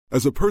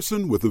As a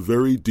person with a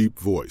very deep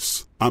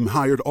voice, I'm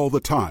hired all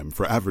the time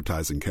for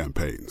advertising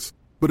campaigns.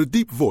 But a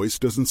deep voice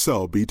doesn't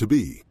sell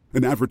B2B,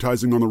 and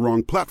advertising on the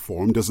wrong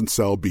platform doesn't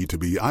sell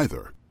B2B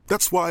either.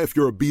 That's why if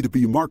you're a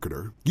B2B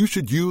marketer, you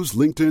should use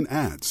LinkedIn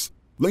ads.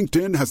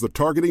 LinkedIn has the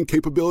targeting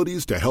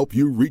capabilities to help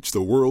you reach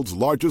the world's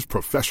largest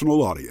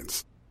professional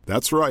audience.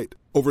 That's right,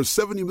 over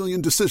 70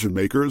 million decision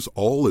makers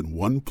all in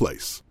one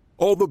place.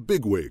 All the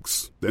big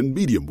wigs, then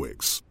medium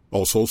wigs,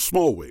 also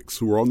small wigs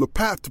who are on the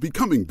path to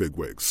becoming big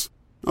wigs.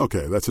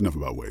 Okay, that's enough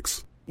about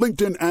wigs.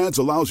 LinkedIn ads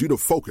allows you to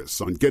focus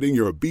on getting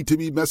your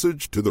B2B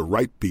message to the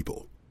right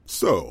people.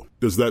 So,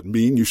 does that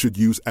mean you should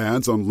use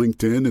ads on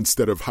LinkedIn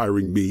instead of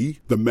hiring me,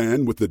 the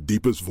man with the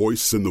deepest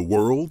voice in the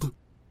world?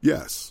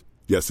 Yes.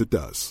 Yes, it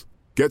does.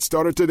 Get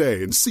started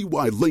today and see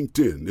why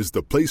LinkedIn is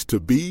the place to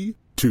be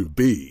to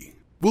be.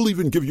 We'll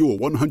even give you a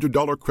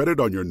 $100 credit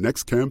on your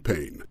next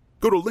campaign.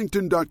 Go to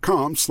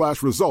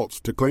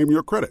linkedin.com/results to claim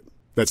your credit.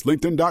 That's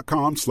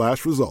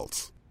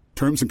linkedin.com/results.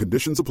 Terms and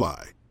conditions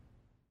apply.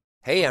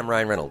 Hey, I'm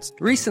Ryan Reynolds.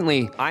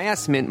 Recently, I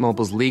asked Mint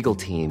Mobile's legal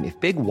team if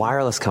big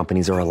wireless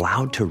companies are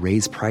allowed to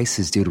raise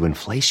prices due to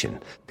inflation.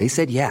 They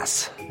said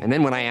yes. And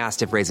then when I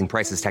asked if raising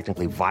prices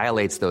technically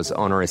violates those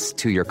onerous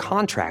two-year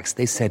contracts,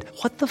 they said,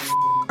 "What the f***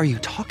 are you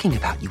talking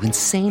about, you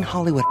insane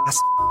Hollywood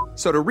ass?"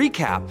 So to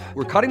recap,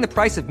 we're cutting the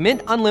price of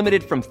Mint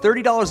Unlimited from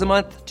 $30 a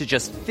month to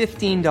just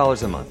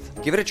 $15 a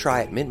month. Give it a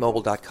try at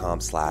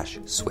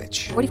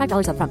mintmobile.com/switch.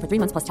 $45 up front for 3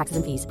 months plus taxes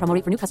and fees. Promo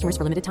rate for new customers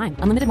for limited time.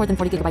 Unlimited more than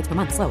 40 gigabytes per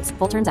month. Slows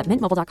full terms at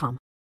mintmobile.com.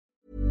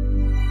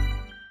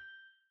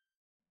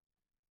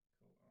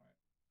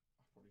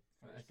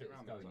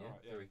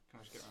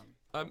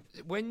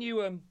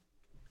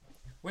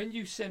 When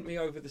you sent me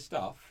over the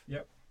stuff,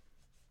 Yep.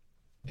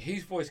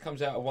 his voice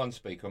comes out of one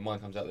speaker and mine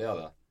comes out the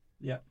other.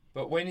 Yep.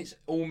 But when it's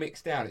all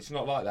mixed down, it's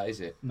not like that, is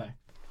it? No.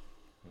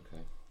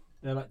 Okay.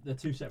 They're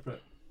two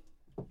separate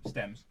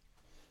stems.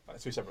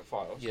 Like two separate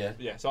files. Yeah.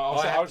 Yeah. So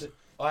I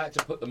had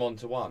to put them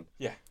onto one.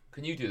 Yeah.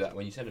 Can you do that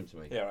when you send them to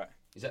me? Yeah. Right.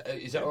 Is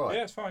that all right?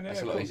 Yeah, it's fine. Yeah, That's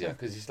a of lot course, easier yeah.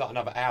 because it's like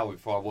another hour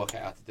before I work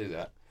out how to do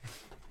that.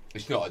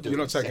 It's not. I do You're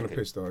it not in a taking a second.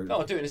 piss, though, are you? No,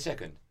 I'll do it in a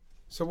second.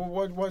 So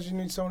why do you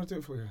need someone to do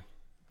it for you?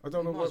 I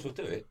don't know Might what. as well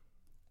do it.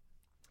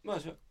 Might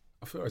as well.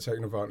 I feel like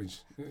taking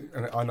advantage,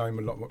 and I know him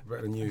a lot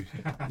better than you.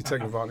 You're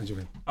taking advantage of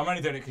him. I'm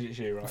only doing it because it's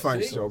you, right?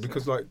 Thanks, See? Joel.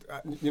 Because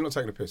you're not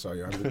taking a piss, are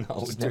you? No, I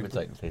would never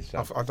take the piss.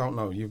 I don't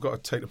know. You've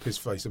got to take the piss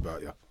face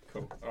about you.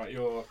 Cool. All right,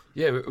 you're.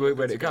 Yeah, we're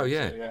ready to go.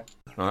 Yeah. So, yeah.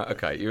 All right.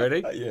 Okay. You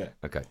ready? Yeah.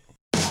 Okay.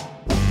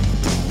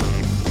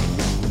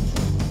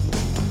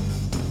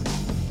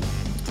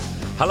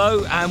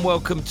 Hello and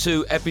welcome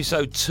to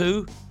episode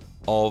 2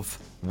 of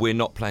We're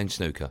Not Playing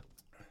Snooker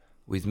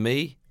with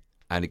me,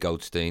 Andy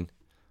Goldstein,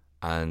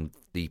 and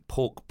the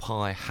pork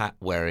pie hat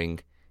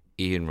wearing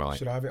Ian Wright.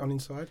 Should I have it on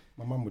inside?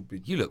 My mum would be.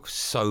 You look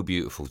so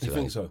beautiful today. You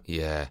think so?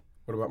 Yeah.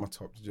 What about my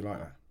top? Did you like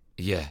that?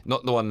 Yeah.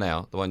 Not the one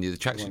now. The one the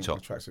tracksuit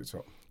top. The tracksuit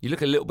top. You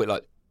look a little bit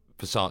like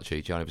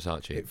Versace, Gianni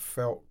Versace. It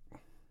felt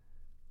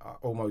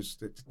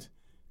almost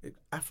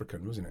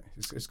African, wasn't it?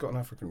 It's got an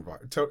African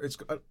vibe. It's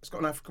got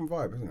an African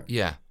vibe, isn't it?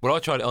 Yeah. Well, I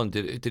tried it on.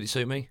 Did it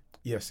suit me?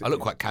 Yes. I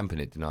look quite camp in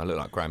it, didn't I? I look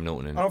like Graham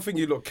Norton. I don't think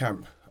you look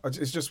camp.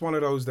 It's just one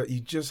of those that you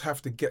just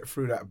have to get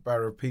through that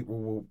barrier of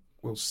people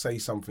will say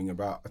something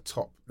about a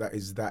top that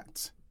is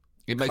that.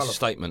 It makes colour. a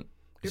statement.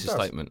 It's a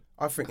statement.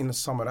 I think in the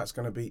summer that's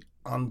going to be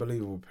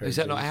unbelievable. Is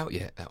that not out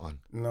yet, that one?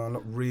 No,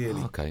 not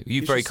really. Oh, okay.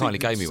 You very should kindly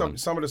see gave me one.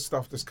 Some of the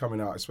stuff that's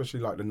coming out, especially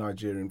like the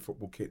Nigerian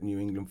football kit, New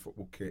England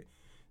football kit,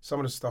 some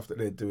of the stuff that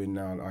they're doing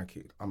now, like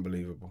it,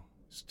 unbelievable.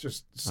 It's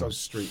just so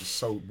street,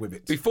 so with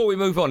it. Before we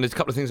move on, there's a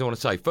couple of things I want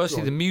to say.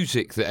 Firstly, the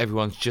music that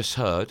everyone's just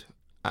heard,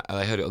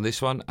 they heard it on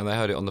this one, and they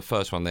heard it on the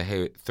first one, they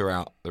hear it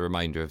throughout the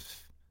remainder of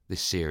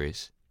this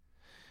series,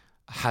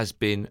 has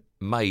been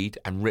made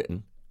and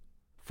written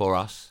for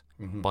us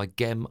by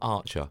Gem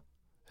Archer,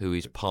 who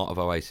is part of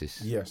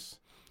Oasis. Yes.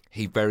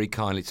 He very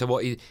kindly... So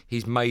what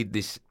he's made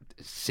this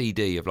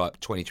CD of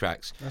like 20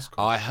 tracks. That's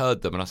cool. I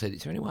heard them and I said,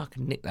 is there any way I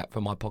can nick that for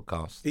my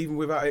podcast? Even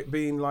without it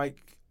being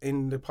like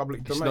in the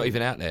public domain? It's not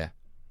even out there.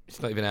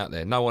 It's not even out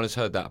there. No one has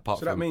heard that apart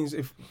from... So that means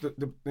if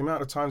the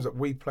amount of times that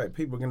we play it,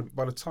 people are going to...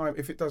 By the time...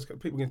 If it does,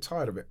 people are getting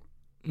tired of it.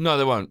 No,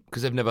 they won't,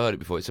 because they've never heard it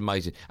before. It's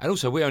amazing. And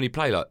also, we only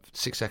play like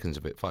 6 seconds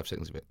of it, 5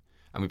 seconds of it.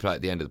 And we play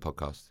at the end of the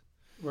podcast.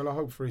 Well, I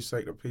hope for his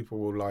sake that people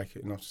will like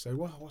it enough to say,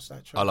 well, what's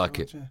that track? I like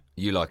it. Yeah.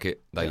 You like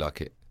it. They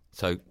like it.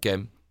 So,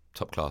 Gem,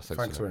 top class.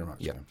 Thanks very much.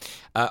 Yeah.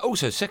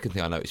 Also, second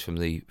thing I noticed from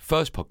the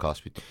first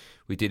podcast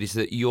we did is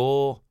that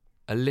you're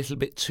a little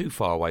bit too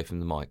far away from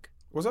the mic.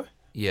 Was I?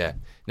 Yeah.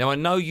 Now, I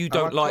know you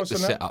don't like the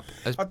close setup.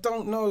 I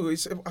don't know.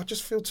 I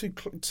just feel too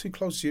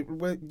close to you.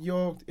 Where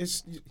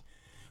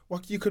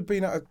you could be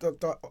at a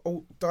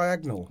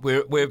diagonal.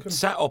 We're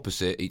sat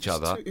opposite each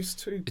other. It's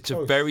too It's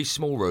close. a very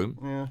small room.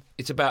 Yeah.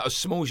 It's about as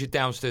small as your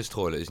downstairs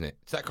toilet, isn't it?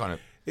 It's that kind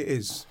of... It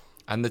is.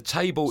 And the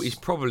table is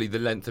probably the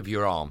length of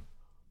your arm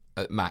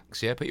at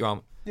max, yeah? Put your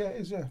arm... Yeah,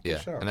 it is, yeah. Yeah,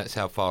 Sure. and that's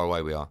how far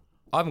away we are.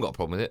 I haven't got a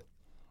problem with it.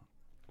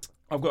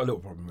 I've got a little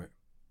problem with it.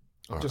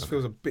 It just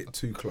feels a bit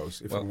too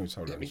close, if I'm going to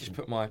tell you. Let me just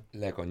put my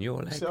leg on your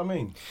leg. See what I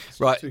mean? It's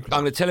Right, too I'm close.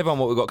 going to tell everyone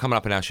what we've got coming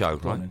up in our show,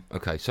 right? then.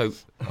 Okay, so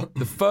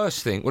the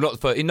first thing, well, not the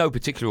first, in no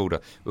particular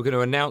order, we're going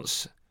to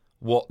announce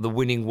what the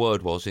winning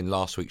word was in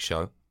last week's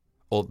show,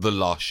 or the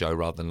last show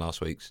rather than last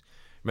week's.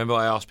 Remember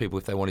I asked people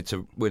if they wanted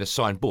to win a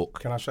signed book?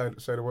 Can I say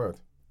the word?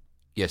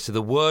 Yeah, so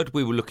the word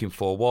we were looking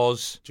for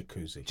was...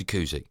 Jacuzzi.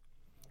 Jacuzzi.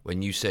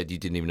 When you said you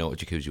didn't even know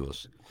what a jacuzzi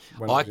was.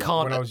 When I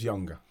was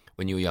younger.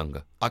 When you were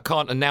younger. I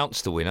can't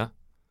announce the winner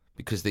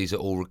because these are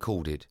all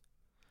recorded.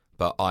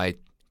 But I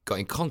got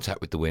in contact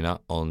with the winner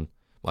on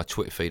my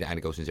Twitter feed at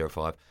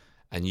AndyGolson05,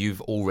 and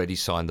you've already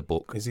signed the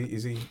book. Is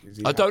he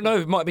I don't know.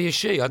 It might be a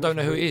she. I don't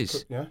know who it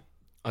is. Yeah?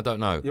 I don't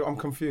know. Yeah, I'm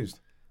confused.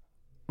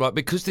 Right,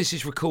 because this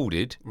is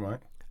recorded, Right.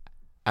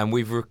 and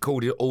we've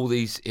recorded all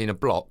these in a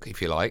block,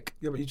 if you like.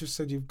 Yeah, but you just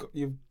said you've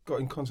got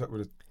in contact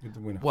with the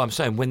winner. Well, I'm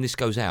saying when this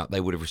goes out, they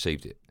would have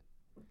received it.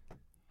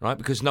 Right,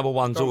 because number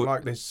one's Don't all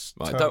like this.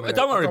 Right,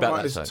 don't worry about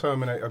that. This So.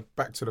 Terminator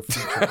Back to the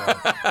Future.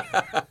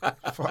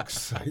 guy. Fuck's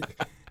sake,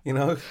 you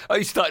know. Oh,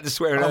 you started to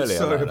swear I'm earlier.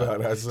 sorry about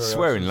that. Sorry.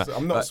 Swearing.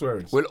 I'm not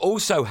swearing. We'll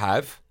also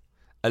have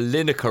a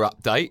Lineker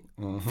update.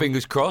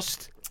 Fingers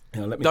crossed.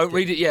 Yeah, Don't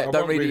read it yet. I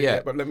Don't won't read it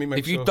yet. But let me make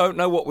if sure. you don't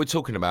know what we're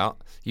talking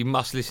about, you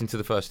must listen to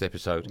the first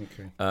episode.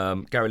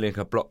 Okay. Gary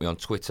Lineker blocked me on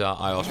Twitter.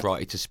 I asked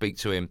Righty to speak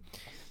to him,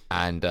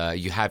 and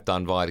you have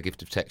done via the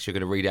gift of text. You're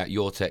going to read out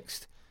your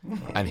text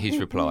and his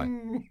reply,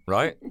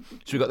 right? So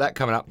we've got that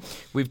coming up.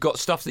 We've got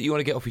stuff that you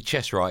want to get off your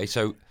chest, Righty.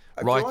 So,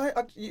 right?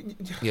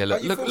 Yeah,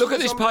 look at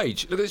this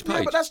page. Look at this page.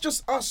 Yeah, but that's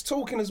just us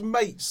talking as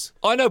mates.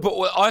 I know, but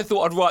I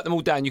thought I'd write them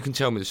all down. You can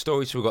tell me the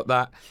story. So we've got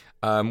that.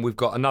 We've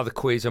got another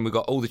quiz, and we've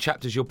got all the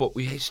chapters of your book.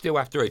 We still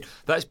have to read.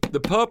 That's the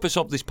purpose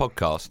of this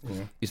podcast.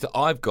 Is that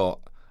I've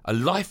got a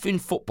life in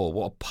football.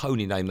 What a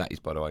pony name that is,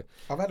 by the way.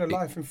 I've had a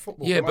life in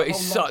football. Yeah, my but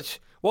it's whole life. such.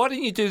 Why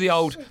didn't you do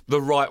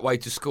the right way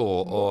to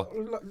score? Or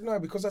No,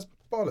 because that's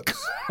bollocks.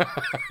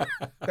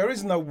 There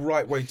is no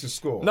right way to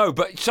score. no,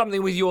 but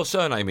something with your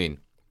surname in.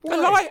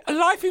 Why? A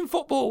life in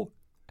football.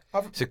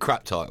 I've- It's a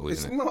crap title, It's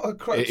isn't it? not a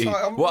crap It is.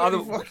 title. I'm What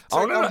really other- fucking I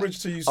wanna taking know- umbrage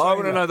to you I saying want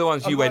to that. know the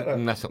ones I you like went.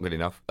 that. That's not good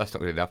enough. That's not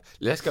good enough.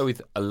 Let's go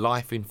with a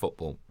life in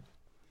football.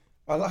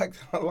 I like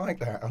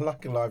that. I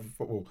like a live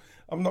football.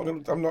 I'm not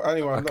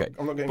anyway. I'm not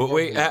getting. But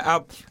we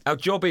involved in our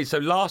job is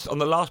on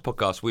the last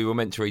podcast we were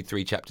meant to read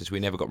 3 chapters. We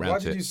never got round Why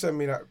to did it. you send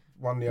me that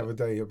one the other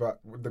day about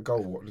the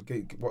goal? What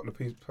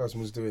the person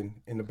was doing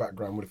in the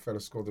background when the fella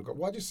scored the goal?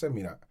 Why'd you send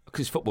me that?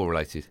 Because it's football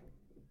related.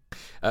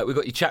 We've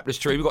got your chapters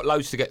 3. We've got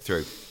loads to get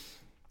through.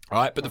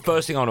 All right, but the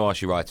first thing I want to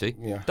ask you, Righty,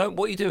 Yeah.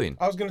 what are you doing?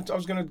 I was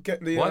gonna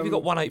get the. Why have you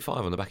got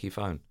 185 on the back of your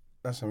phone?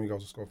 That's how many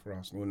goals I scored for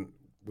Arsenal. When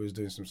we was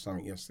doing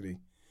something yesterday,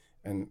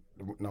 and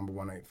the number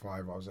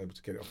 185, I was able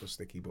to get it off a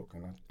sticky book,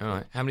 and All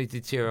right, how many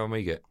did Thierry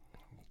Henry get?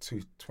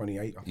 228.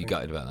 I think. You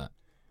gutted about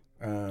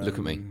that? Look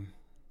at me.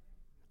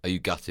 Are you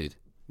gutted?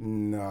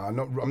 No,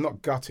 I'm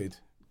not gutted.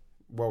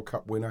 World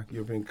Cup winner,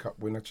 European Cup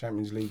winner,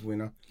 Champions League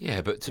winner.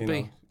 Yeah, but to You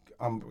be...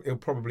 know, he'll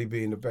probably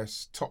be in the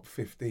best top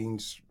 15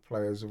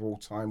 players of all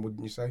time,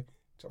 wouldn't you say?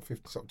 Top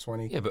 50, top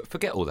 20. Yeah, but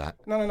forget all that.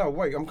 No.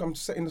 Wait, I'm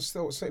setting the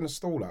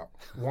stall out.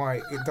 Why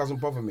it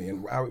doesn't bother me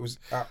and how I was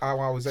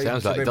able.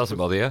 Sounds to like it doesn't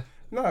bother you.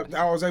 No,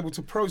 how I was able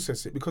to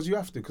process it because you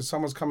have to, because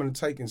someone's coming and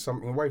taking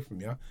something away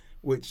from you,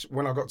 which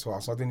when I got to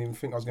us, I didn't even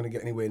think I was going to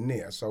get anywhere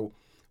near. So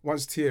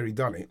once Thierry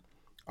done it,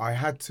 I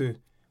had to,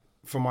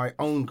 for my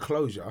own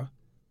closure,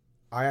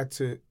 I had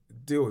to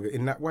deal with it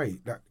in that way.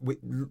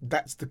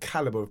 That's the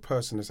caliber of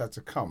person that's had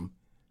to come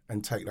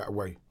and take that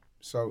away.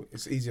 So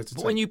it's easier to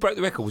But take. when you broke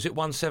the record, was it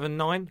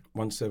 179?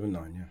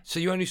 179, yeah. So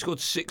you only scored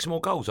 6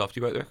 more goals after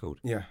you broke the record?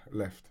 Yeah,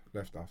 left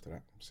after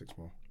that, 6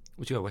 more.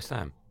 Would you go West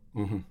Ham?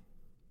 Mm-hmm.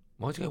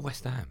 Why'd you go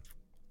West Ham?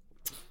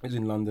 I was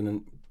in London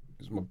and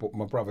it was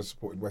my brother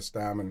supported West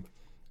Ham and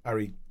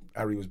Harry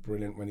was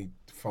brilliant when he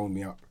phoned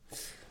me up.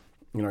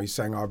 You know, he's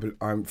saying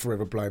I'm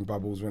forever blowing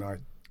bubbles when I.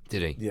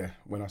 Did he? Yeah,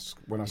 when I. Is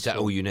that scored.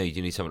 all you need?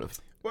 You need someone to...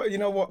 Well, you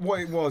know what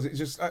it was. It's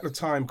just at the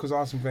time because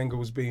Arsene Wenger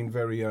was being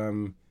very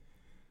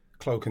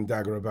cloak and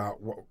dagger about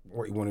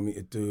what he wanted me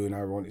to do and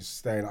how I wanted to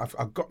stay. And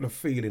I got the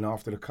feeling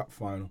after the cup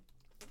final,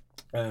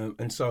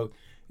 and so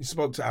he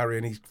spoke to Harry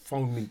and he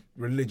phoned me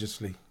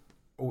religiously,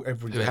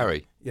 every day. Who,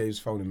 Harry? Yeah, he was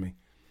phoning me.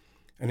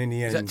 And in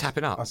the end, that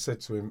tapping up? I said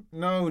to him,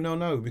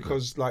 no,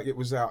 because like it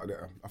was out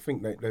there. I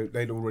think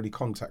they'd already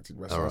contacted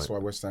West Ham. That's why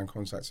West Ham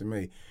contacted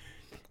me.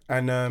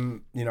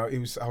 And you know,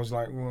 I was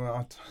like, well,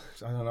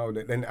 I don't know.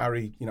 Then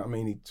Harry, you know what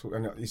I mean?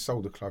 He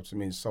sold the club to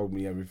me and sold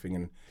me everything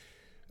and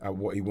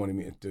what he wanted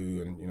me to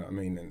do, and you know what I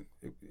mean.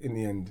 And in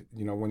the end,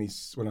 you know, when I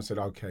said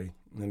okay,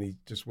 and then he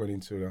just went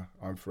into the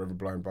 "I'm Forever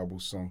Blowing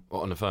Bubbles" song.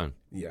 What, on the phone?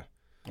 Yeah,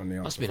 on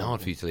the. Must have been hard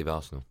for you to leave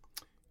Arsenal.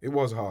 It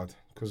was hard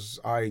because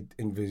I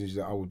envisaged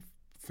that I would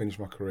finish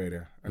my career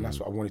there, and that's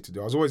what I wanted to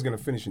do. I was always going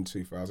to finish in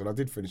 2000. I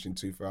did finish in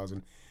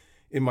 2000.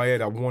 In my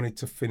head, I wanted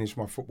to finish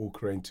my football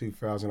career in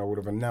 2000. I would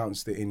have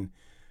announced it in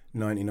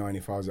 99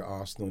 if I was at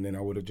Arsenal, and then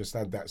I would have just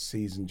had that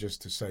season just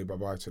to say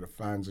bye-bye to the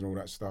fans and all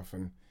that stuff,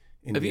 and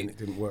in the end, it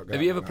didn't work out.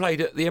 Have you ever like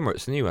played at the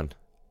Emirates, the new one?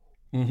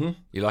 Mm-hmm.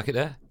 You like it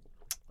there?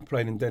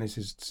 playing in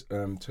Dennis's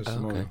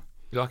testimonial. Okay.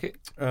 You like it?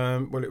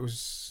 Well, it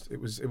was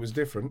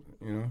different.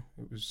 You know,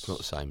 it was. It's not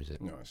the same, is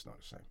it? No, it's not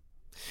the same.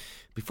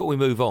 Before we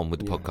move on with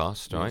the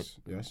podcast, right?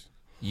 Yes.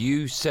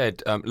 You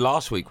said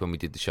last week when we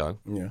did the show,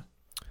 Yeah.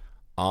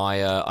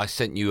 I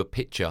sent you a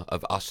picture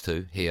of us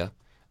two here,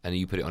 and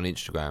you put it on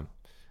Instagram,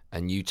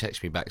 and you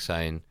text me back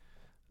saying,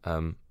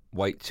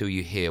 "Wait till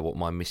you hear what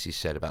my missus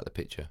said about the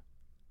picture."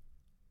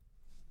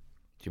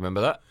 Do you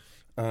remember that?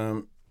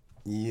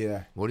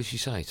 Yeah. What did she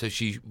say? So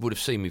she would have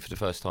seen me for the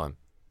first time.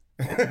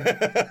 I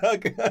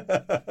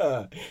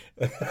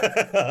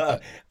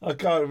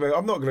can't remember.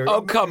 I'm not going to.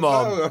 Oh, come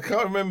on. No, I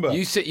can't remember.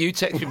 You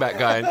text me back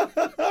going,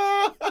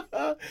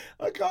 I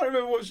can't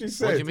remember what she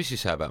said. "What did your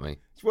missus say about me?"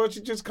 Well,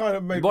 she just kind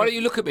of made. Why don't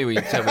you look at me when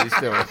you tell me this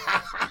story?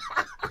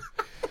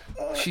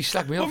 She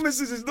slagged me off. Well,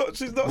 Mrs. is not.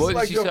 She's not What did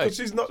slagging she off say? because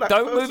she's not that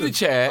Don't person. move the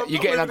chair. I'm You're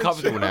not getting moving the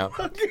uncomfortable chair. now.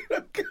 I'm getting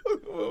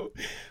uncomfortable.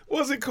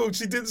 What's it called?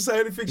 She didn't say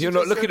anything. She You're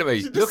not just looking said- at me.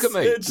 she just Look at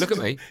me. said- Look at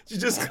me. She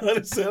just kind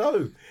of said,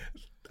 "Oh,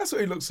 that's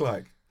what he looks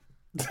like."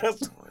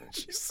 That's what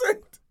she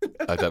said.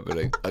 I don't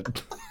believe.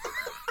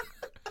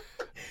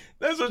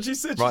 That's what she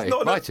said. Righty,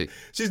 righty.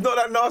 She's not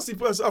that nasty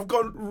person. I've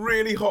gone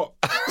really hot.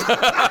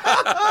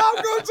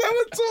 I've got to take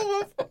my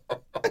top off.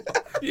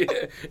 Yeah,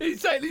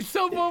 he's taking his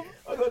top off.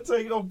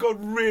 I've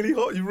gone really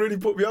hot. You really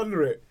put me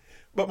under it.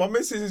 But my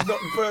missus is not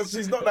the person.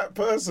 She's not that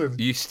person.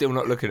 You still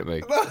not looking at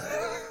me?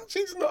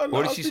 She's not a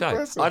What did nasty she say?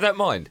 person. I don't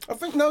mind. I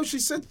think, no, she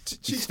said...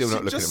 She's still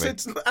not looking just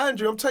at me. said,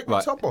 Andrew, I'm taking my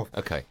Right. top off.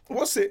 Okay.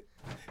 What's it?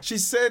 She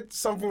said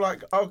something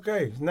like,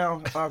 okay,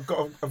 now I've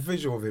got a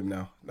visual of him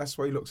now. That's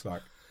what he looks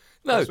like.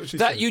 No, That's what she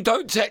that said. you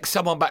don't text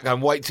someone back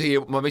and wait to hear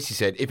what my missus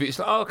said. If it's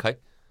like, oh, okay.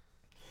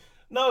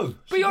 No.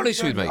 Be she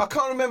honest didn't with say- me. I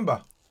can't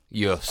remember.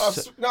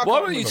 Yes. No, I Why can't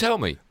won't you remember. tell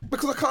me?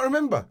 Because I can't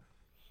remember.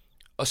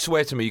 I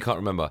swear to me you can't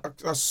remember.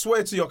 I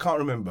swear to you, I can't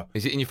remember.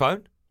 Is it in your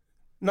phone?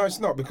 No, it's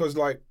not, because,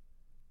 like,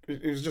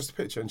 it was just a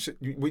picture, and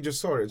we just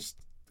saw it.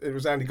 It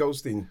was Andy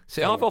Goldstein.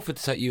 See, I've offered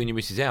to take you and your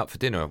missus out for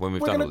dinner when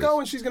we've We're done going all to go, this.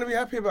 and she's going to be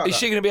happy about Is that.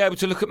 she going to be able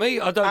to look at me?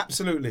 I don't...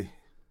 Absolutely.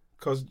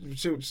 Because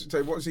she'll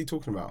say, what is he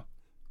talking about?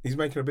 He's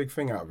making a big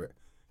thing out of it.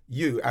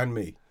 You and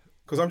me.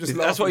 Because I'm just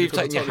That's laughing why you've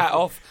because taken I your totally- hat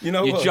off, You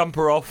know your what?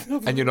 jumper off,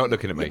 and you're not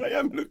looking at me. I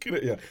am looking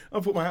at you.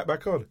 I'll put my hat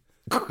back on.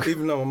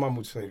 Even though my mum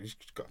would say, you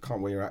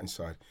can't wear your hat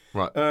inside.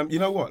 Right. You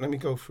know what? Let me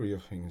go through your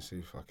thing and see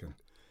if I can...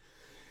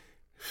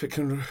 If it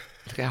can...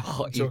 Look how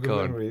hot jog you've a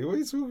gone. memory. What are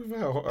you talking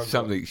about? I've got-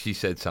 Something, she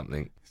said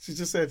something. She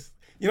just said...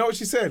 You know what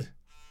she said?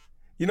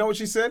 You know what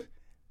she said?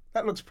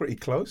 That looks pretty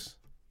close.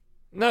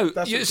 No,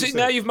 That's you what she see, said.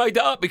 now you've made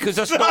that up because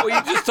that's not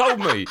what you just told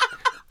me.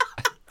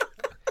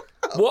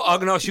 What? I'm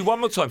going to ask you one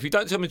more time. If you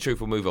don't tell me the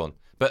truth, we'll move on.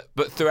 But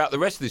throughout the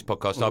rest of this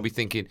podcast, I'll be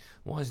thinking,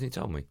 why hasn't he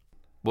told me?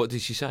 What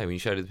did she say when you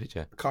showed her the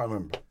picture? I can't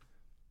remember.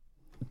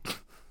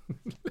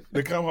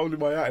 Look, I'm holding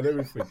my hat and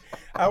everything.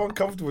 How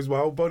uncomfortable is my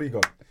whole body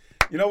gone?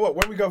 You know what?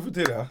 When we go for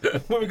dinner,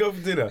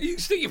 You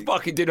stick your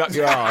fucking dinner up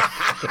your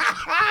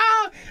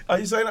ass. Are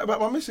you saying that about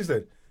my missus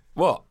then?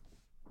 What?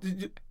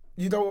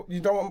 You don't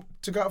want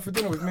to go out for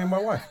dinner with me and my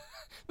wife?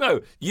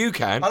 No, you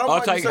can. I don't I'll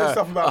mind you take saying her.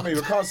 stuff about me,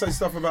 but can't say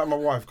stuff about my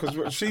wife because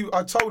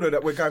I told her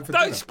that we're going for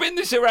Don't dinner. spin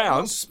this I'm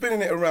around.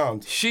 spinning it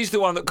around. She's the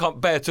one that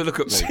can't bear to look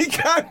at me. She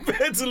can't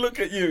bear to look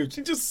at you.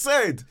 She just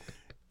said,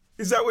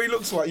 "Is that what he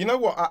looks like?" You know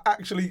what? I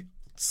actually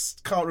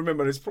can't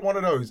remember. It's one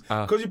of those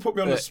because you put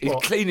me on the He's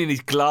spot. cleaning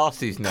his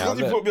glasses now. Because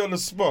you Look. put me on the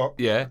spot.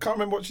 Yeah. I can't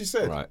remember what she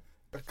said. Right.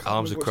 I can't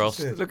Arms remember what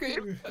she across. said. Look at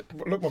him.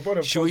 Look, my body.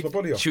 I've closed my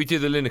body off. Should we do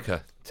the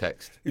Lineker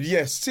text?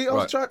 Yes. See,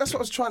 Right. that's what I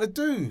was trying to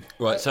do.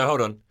 Right, so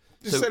hold on.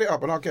 Just set it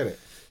up and I'll get it.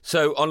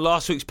 So on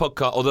last week's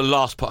podcast, or the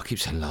last part, I keep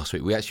saying last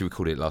week, we actually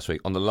recorded it last week.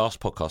 On the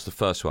last podcast, the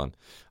first one,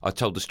 I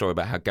told the story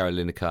about how Gary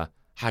Lineker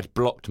had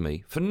blocked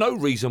me for no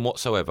reason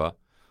whatsoever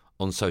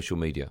on social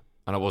media.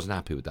 And I wasn't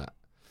happy with that.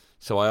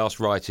 So I asked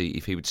Righty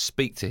if he would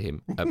speak to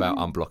him about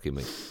unblocking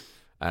me.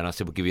 And I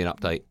said, we'll give you an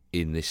update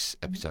in this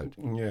episode.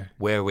 Yeah.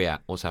 Where are we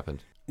at? What's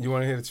happened? You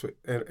want to hear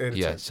the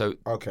Yeah, text? so...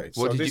 Okay,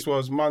 so what did this you-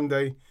 was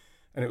Monday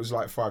and it was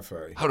like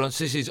 5:30. Hold on,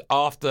 so this is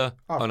after...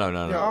 Oh, no.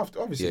 Yeah, after,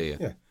 obviously.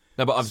 Yeah.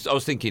 No, but I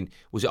was thinking,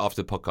 was it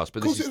after the podcast? But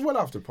Of course, this it is... was well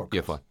after the podcast.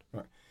 Yeah, fine.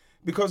 Right.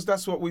 Because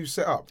that's what we've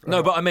set up.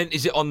 No, but I meant,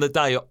 is it on the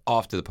day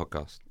after the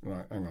podcast?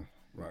 Right, hang on.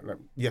 Right,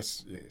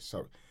 yes.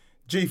 So,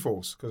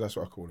 G-Force, because that's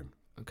what I call him.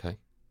 Okay.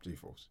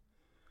 G-Force.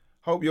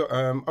 Hope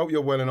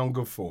you're well and on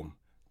good form.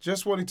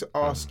 Just wanted to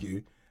ask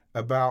you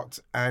about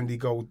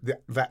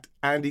that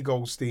Andy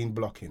Goldstein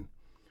blocking.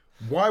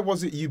 Why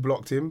was it you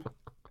blocked him?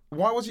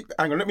 Why was it?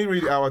 Hang on, let me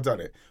read it how I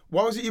done it.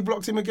 Why was it you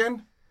blocked him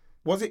again?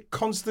 Was it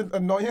constant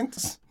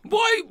annoyance?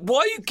 Why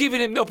are you giving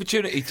him the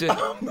opportunity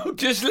to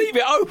just leave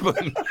it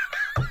open?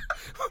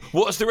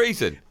 What's the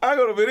reason? Hang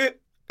on a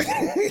minute.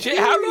 Shit,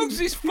 how long's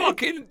this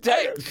fucking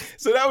text?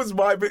 So that was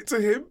my bit to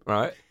him.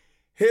 Right.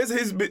 Here's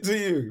his bit to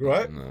you,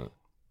 right?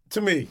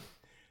 To me.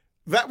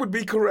 That would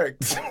be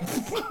correct.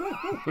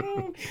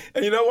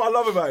 And you know what I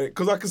love about it?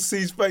 Because I can see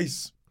his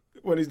face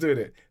when he's doing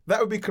it. That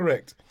would be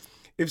correct.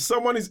 If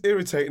someone is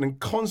irritating and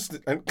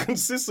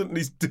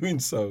consistently doing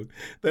so,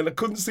 then I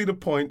couldn't see the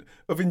point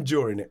of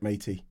enduring it,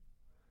 matey.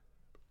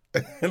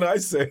 And I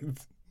said,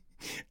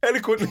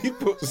 eloquently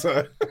puts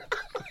her.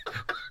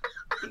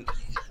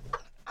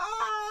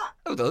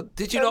 Hold on.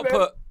 Did you not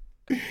put...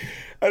 And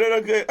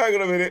then hang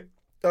on a minute.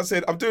 I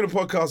said, I'm doing a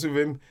podcast with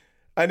him,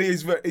 and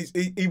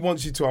he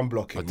wants you to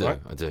unblock him, right?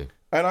 I do.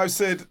 And I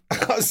said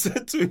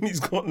to him, he's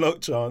got no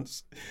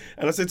chance.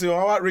 And I said to him,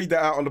 I might read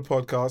that out on the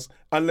podcast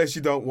unless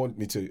you don't want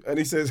me to. And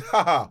he says,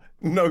 haha,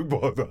 no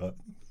bother.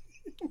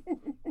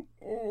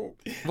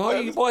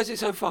 Why is it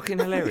so fucking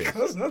hilarious?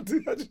 Because I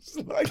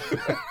just like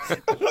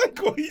that. I like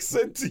what he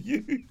said to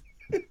you.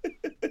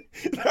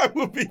 That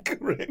would be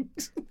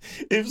correct.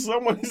 If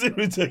someone is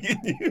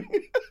irritating you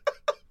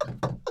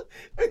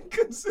and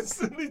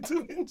consistently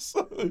doing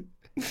so,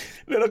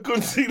 then I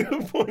couldn't see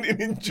the point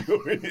in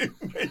enduring it,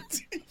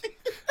 matey.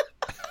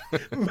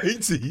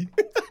 Matey.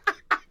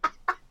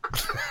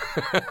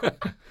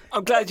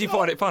 I'm glad you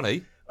find it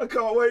funny. I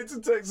can't wait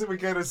to text him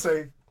again and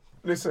say,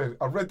 listen,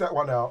 I read that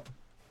one out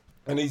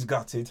and he's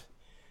gutted.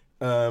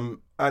 And,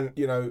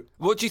 you know...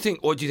 What do you think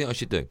I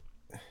should do?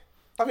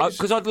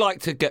 Because I'd like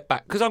to get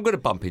back, because I'm going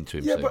to bump into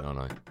him soon, but aren't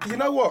I? You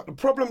know what? The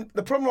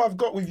problem I've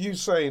got with you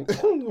saying,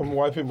 I'm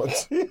wiping my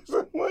tears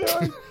on my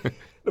eye.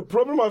 The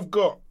problem I've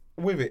got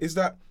with it is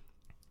that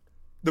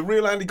the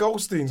real Andy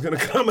Goldstein's going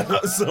to come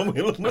out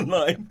somewhere on the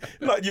line,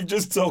 like you've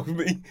just told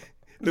me.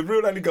 The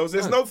real Andy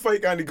Goldstein. There's no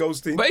fake Andy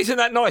Goldstein. But isn't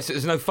that nice that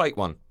there's no fake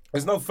one?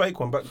 There's no fake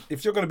one, but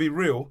if you're going to be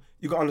real,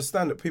 you've got to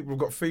understand that people have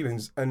got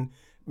feelings and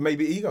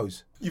maybe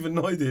egos. You've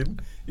annoyed him.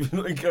 You've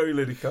annoyed Gary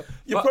Lineker.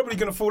 You're probably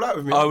going to fall out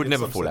with me. I would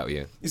never fall out with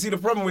you. You see, the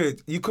problem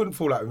with you couldn't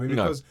fall out with me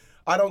because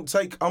I don't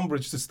take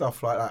umbrage to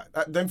stuff like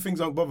that. Them things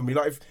don't bother me.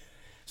 Like if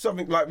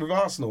something like with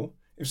Arsenal,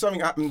 if something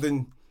happened,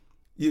 then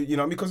you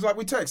know, because like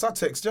I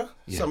text you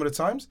some of the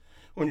times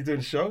when you're doing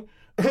the show,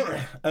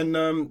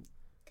 and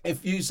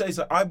if you say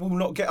so, I will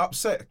not get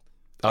upset.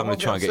 I'm going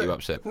to try and get you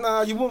upset.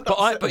 No, you won't.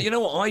 But you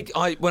know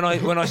what? When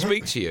I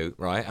speak to you,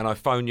 right, and I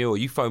phone you or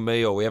you phone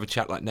me or we have a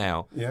chat like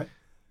now,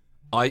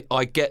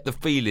 I get the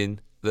feeling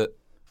that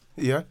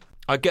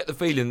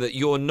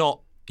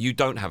you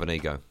don't have an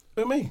ego.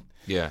 Who, me?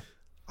 Yeah.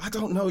 I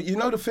don't know. You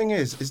know, the thing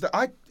is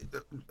that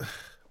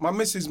my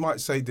missus might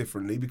say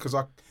differently because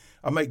I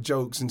make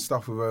jokes and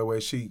stuff with her where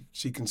she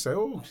can say,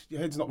 oh, your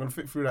head's not going to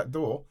fit through that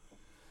door.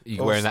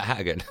 You wearing that hat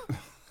again?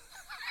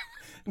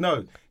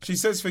 No, she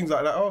says things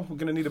like that. Oh, we're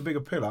going to need a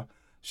bigger pillar.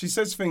 She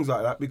says things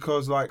like that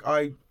because, like,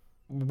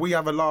 we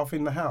have a laugh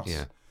in the house.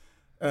 Yeah.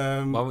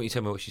 Why won't you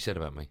tell me what she said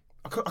about me?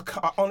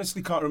 I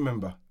honestly can't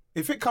remember.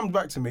 If it comes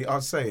back to me,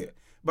 I'll say it.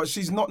 But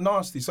she's not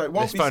nasty, so it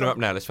won't Let's phone her up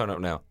now. Let's phone her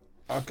up now.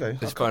 Okay.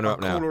 Let's phone her up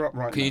now. Call her up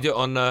right now. Can you do it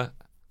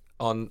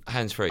on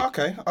hands free?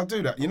 Okay, I'll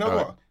do that. You know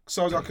what? Right.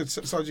 So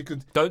you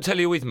could. Don't tell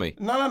her you're with me.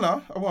 No,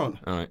 I won't.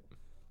 All right.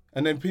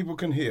 And then people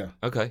can hear.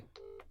 Okay.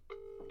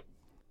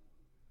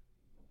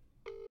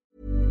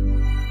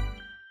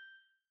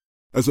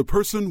 As a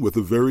person with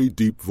a very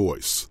deep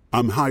voice,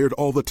 I'm hired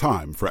all the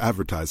time for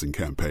advertising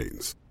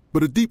campaigns.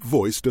 But a deep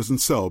voice doesn't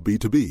sell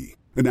B2B,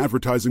 and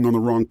advertising on the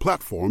wrong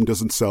platform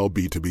doesn't sell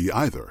B2B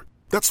either.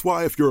 That's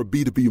why if you're a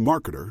B2B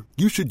marketer,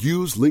 you should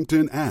use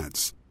LinkedIn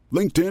ads.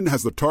 LinkedIn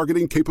has the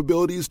targeting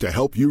capabilities to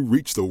help you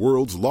reach the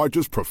world's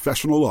largest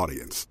professional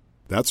audience.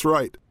 That's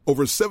right,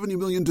 over 70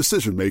 million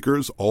decision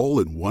makers all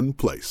in one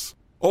place.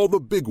 All the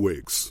big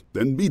wigs,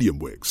 then medium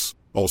wigs,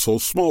 also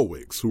small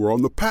wigs who are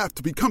on the path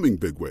to becoming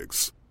big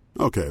wigs.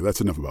 Okay,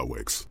 that's enough about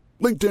wigs.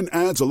 LinkedIn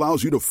ads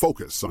allows you to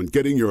focus on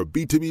getting your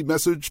B2B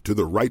message to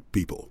the right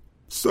people.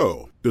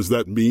 So, does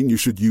that mean you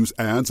should use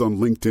ads on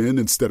LinkedIn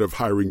instead of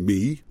hiring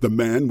me, the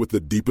man with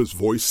the deepest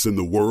voice in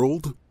the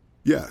world?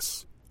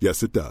 Yes.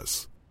 Yes, it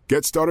does.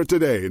 Get started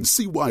today and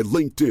see why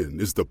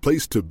LinkedIn is the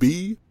place to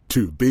be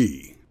to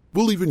be.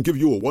 We'll even give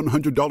you a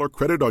 $100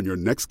 credit on your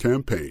next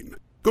campaign.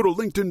 Go to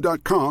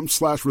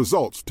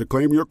linkedin.com/results to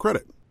claim your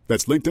credit.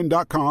 That's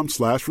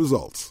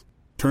linkedin.com/results.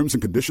 Terms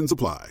and conditions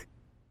apply.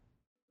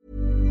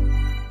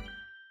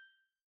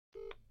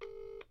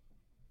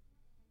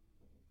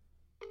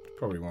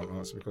 Probably won't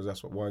answer because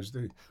that's what wives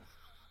do.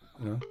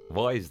 You know?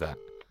 Why is that?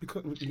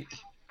 Because,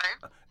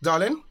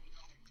 darling.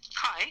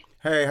 Hi.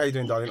 Hey, how you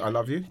doing, darling? I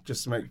love you.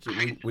 Just to make sure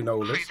we know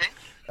all this.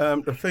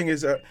 The thing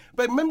is,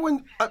 but remember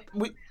when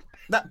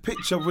that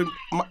picture when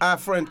our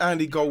friend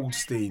Andy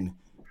Goldstein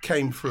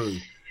came through?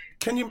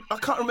 I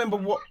can't remember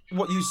what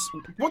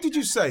did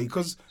you say?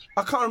 Because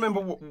I can't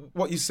remember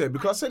what you said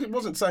because I said it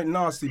wasn't something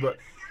nasty, but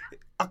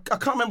I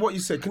can't remember what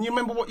you said. Can you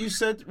remember what you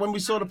said when we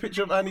saw the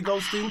picture of Andy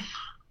Goldstein?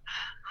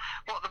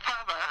 What, the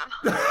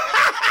pervert?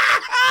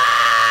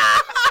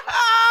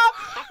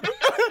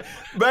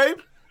 Babe,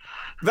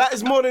 that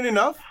is more than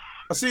enough.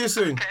 I'll see you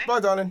soon. Okay. Bye,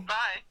 darling.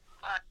 Bye.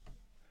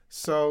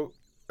 So,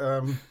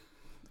 there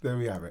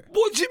we have it.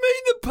 What do you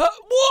mean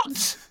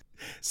what?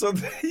 So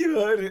there you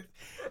heard it.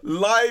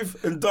 Live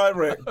and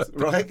direct,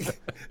 right?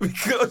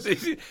 Because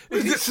this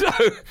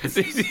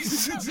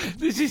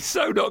is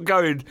so not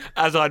going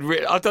as I'd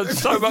written. I've done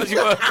so much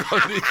work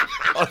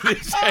on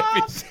this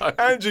episode.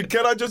 Andrew,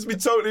 can I just be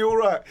totally all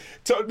right?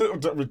 Totally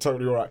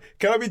all right.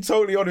 Can I be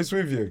totally honest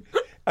with you?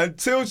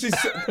 Until she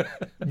said,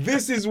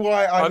 this is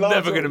why I'm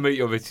never going to meet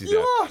your missus. You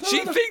now. are. No,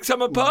 She no. thinks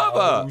I'm a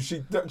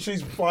pervert. No,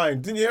 she's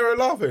fine. Didn't you hear her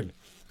laughing?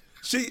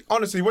 She,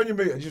 honestly, when you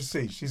meet her, you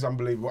see, she's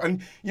unbelievable.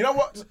 And you know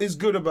what is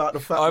good about the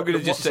fact I'm that going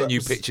to just send you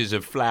pictures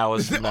of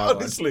flowers. From now on.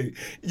 Honestly,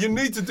 you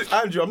need to do,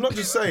 Andrew, I'm not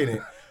just saying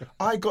it.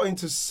 I got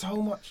into so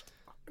much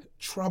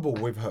trouble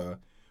with her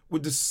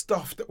with the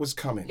stuff that was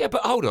coming. Yeah,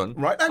 but hold on.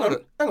 Right, hang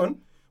on.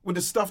 With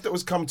the stuff that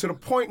was coming to the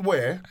point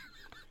where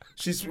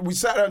we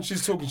sat down and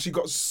she's talking. She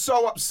got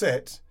so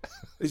upset.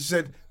 She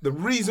said, the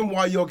reason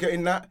why you're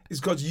getting that is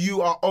because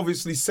you are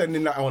obviously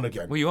sending that on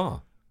again. Well, you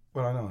are.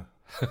 Well, I know.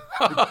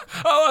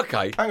 Oh,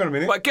 okay. Hang on a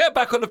minute. Right, get her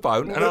back on the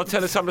phone and I'll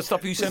tell her some of the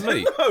stuff you sent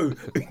me.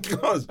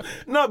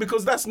 No,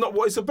 because that's not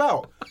what it's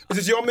about.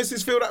 Does your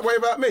missus feel that way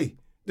about me?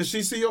 Does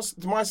she see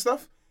my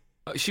stuff?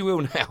 She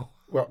will now.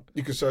 Well,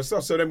 you can show her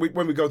stuff. So then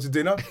when we go to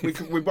dinner,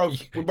 we both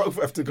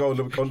have to go on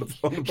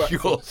the back.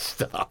 Your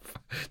stuff.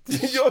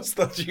 Your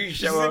stuff. You You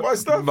show see her my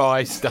stuff?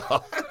 My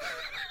stuff.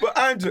 But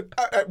Andrew,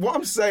 what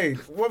I'm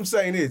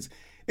saying is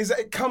that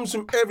it comes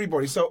from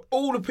everybody. So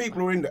all the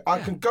people who are in there, I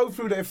can go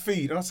through their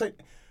feed and I say,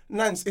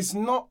 Nance, it's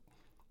not.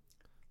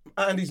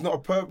 Andy's not a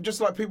pervert.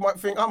 Just like people might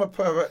think I'm a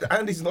pervert.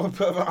 Andy's not a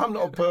pervert. I'm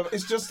not a pervert.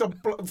 It's just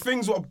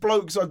things what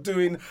blokes are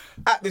doing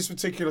at this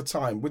particular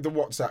time with the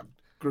WhatsApp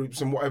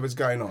groups and whatever's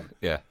going on.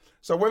 Yeah.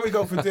 So when we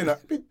go for dinner,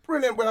 it'd be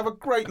brilliant. We'll have a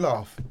great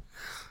laugh.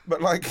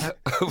 But like,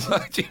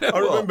 Do you know I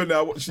remember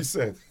now what she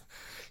said.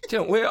 Do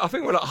you know, I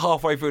think we're like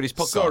halfway through this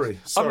podcast.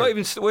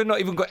 Sorry. We're not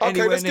even got Okay,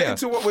 anywhere let's near. get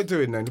into what we're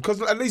doing then,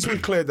 because at least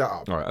we've cleared that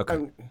up. All right,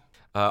 okay.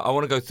 I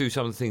want to go through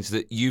some of the things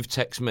that you've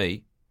texted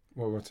me,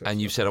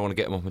 and you've said I want to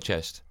get them off my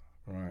chest.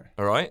 Right.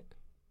 All right?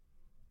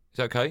 Is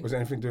that okay? Was there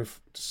anything to do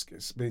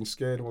with being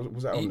scared?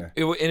 Was that on there?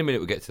 In a minute,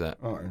 we'll get to that.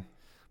 All right.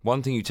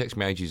 One thing you texted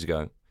me ages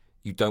ago,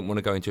 you don't want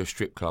to go into a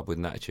strip club with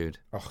an attitude.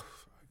 Oh,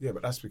 yeah,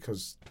 but that's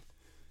because...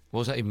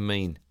 What does that even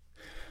mean?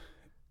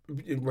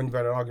 When you've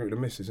had an argument with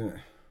the missus, isn't it?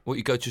 What,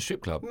 you go to a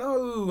strip club?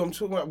 No, I'm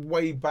talking about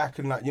way back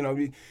and that, you know.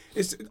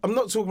 I'm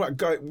not talking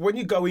about when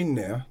you go in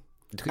there...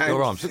 Look at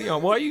your arms. Look at your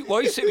arms. Why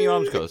are you sitting in your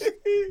arms, cuz?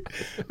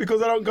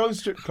 Because I don't go to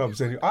strip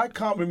clubs anymore. I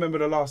can't remember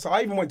the last time.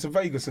 I even went to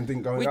Vegas and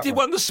didn't go in We that did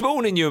one this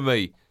morning, you and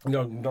me.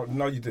 No,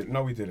 you didn't.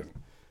 No, we didn't.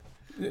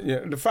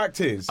 Yeah, the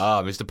fact is...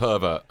 Mr.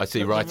 Pervert. I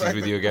see writers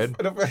with you again.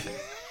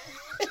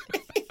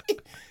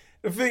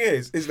 The thing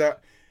is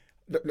that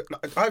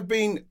I've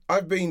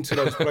been to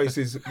those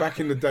places back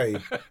in the day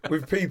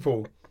with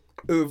people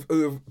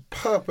who've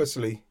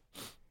purposely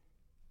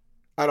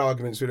had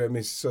arguments with their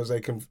missus so they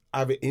can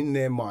have it in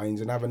their minds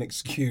and have an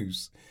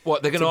excuse.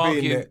 What, they're going to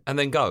argue and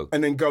then go?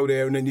 And then go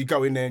there, and then you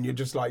go in there and you're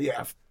just like,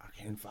 yeah,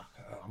 fuck,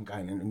 I'm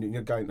going in, and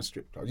you're going to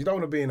strip club. You don't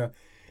want to be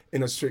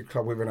in a strip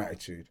club with an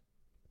attitude.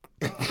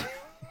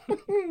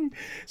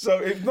 So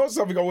it's not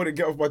something I want to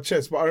get off my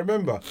chest, but I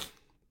remember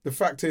the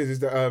fact is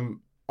that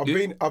I've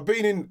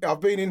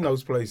been in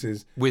those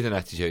places with an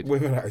attitude.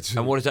 With an attitude.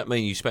 And what does that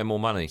mean? You spend more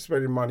money?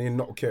 Spending money and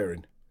not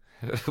caring.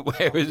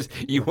 Whereas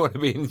you want to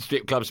be in the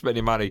strip club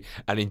spending money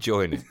and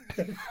enjoying it.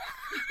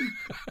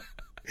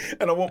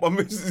 And I want my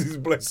missus'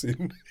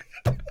 blessing.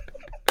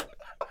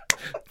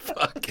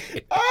 Fuck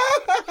it.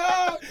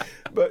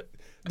 But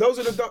those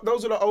are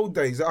the old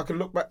days that I can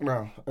look back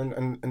now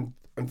and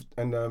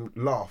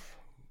laugh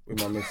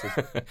with my missus.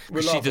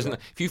 She doesn't.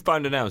 If you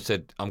phoned her now and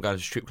said, "I'm going to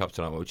a strip club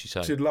tonight," what would she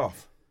say? She'd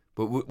laugh.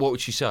 But what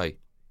would she say?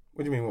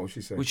 What do you mean? What would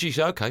she say? Would she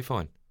say, "Okay,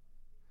 fine"?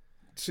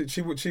 She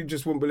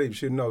just wouldn't believe.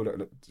 She'd know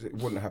that it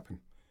wouldn't happen.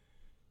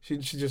 She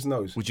just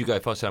knows. Would you go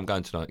if I say I'm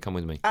going tonight? Come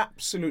with me.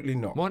 Absolutely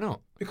not. Why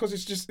not? Because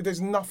it's just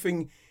there's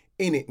nothing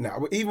in it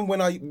now. Even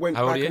when I went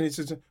back and it's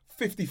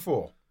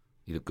 54.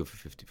 You look good for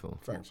 54.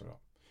 Thanks a lot.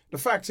 The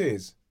fact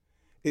is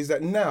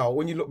that now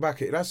when you look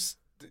back at it,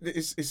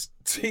 it's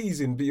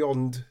teasing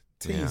beyond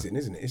teasing,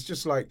 isn't it? It's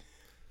just like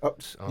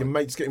your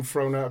mates getting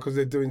thrown out because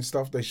they're doing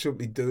stuff they shouldn't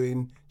be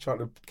doing, trying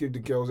to give the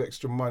girls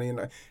extra money,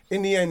 and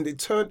in the end, it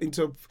turned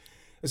into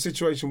a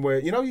situation where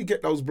you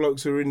get those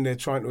blokes who are in there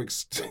trying to,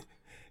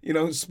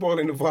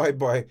 spoiling the vibe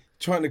by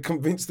trying to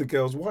convince the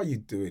girls, why are you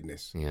doing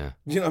this? Yeah.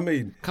 Do you know what I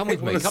mean? Come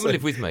with me. Come and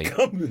live with me.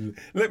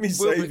 Let me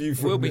save you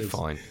from We'll this. be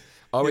fine.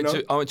 I went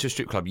to a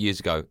strip club years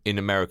ago in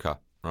America,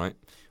 right?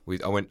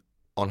 I went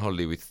on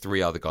holiday with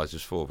 3 other guys,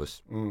 there's 4 of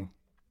us. Mm.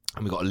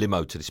 And we got a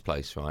limo to this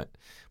place, right?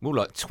 We're all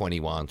like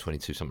 21,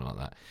 22, something like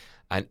that.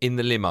 And in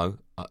the limo,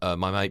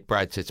 my mate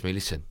Brad said to me,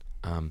 listen,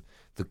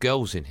 the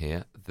girls in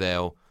here,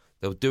 they'll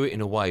do it in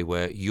a way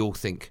where you'll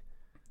think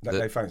that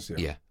they fancy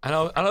you. Yeah. And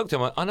I looked at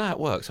him, I know how it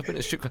works. I've been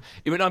at a strip club.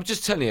 He went, I'm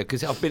just telling you,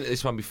 because I've been at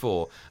this one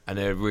before, and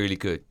they're really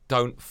good.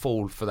 Don't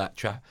fall for that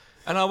trap.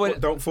 And I went,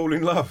 don't fall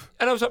in love.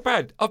 And I was like,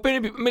 Brad, I've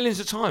been here millions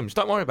of times.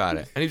 Don't worry about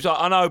it. And he was like,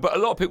 I know, but a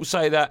lot of people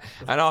say that.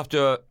 And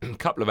after a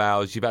couple of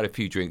hours, you've had a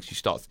few drinks, you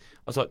start.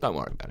 I was like, don't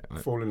worry about it.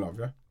 Right? Fall in love,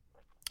 yeah.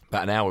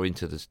 About an hour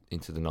into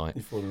the night,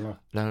 you fall in love.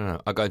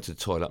 No. I go into the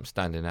toilet. I'm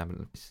standing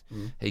having.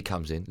 He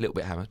comes in, a little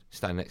bit hammered,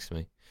 standing next to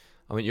me.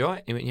 I went, you all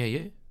right? He went, yeah,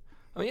 you.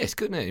 I went, yeah, it's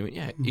good, isn't it? He went,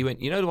 yeah. He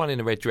went, you know the one in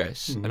the red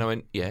dress? And I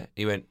went, yeah.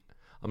 He went,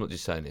 I'm not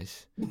just saying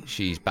this.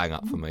 She's bang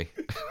up for me.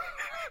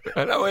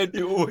 And I went,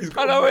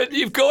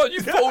 you've gone,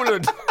 you've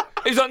fallen.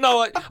 He's like,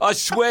 no, I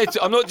swear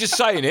to, I'm not just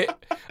saying it.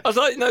 I was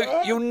like,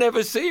 no, you'll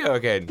never see her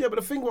again. Yeah, but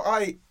the thing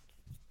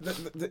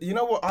you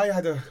know what,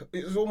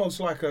 it was almost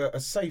like a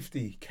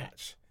safety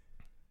catch.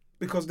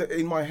 Because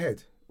in my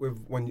head,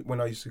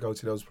 when I used to go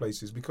to those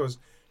places, because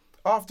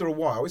after a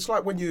while, it's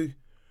like when you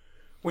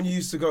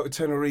used to go to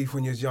Tenerife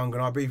when you was younger,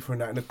 and Ibiza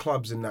and that, and the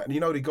clubs and that, and you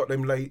know they got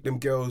them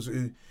girls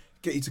who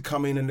get you to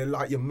come in and they're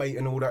like your mate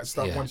and all that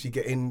stuff. Once you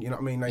get in, you know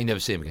what I mean? You never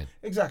see them again.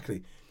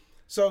 Exactly.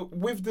 So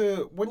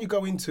when you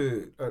go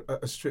into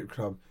a strip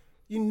club,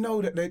 you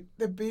know that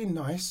they're being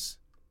nice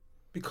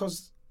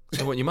because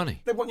they want your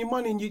money. They want your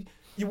money, and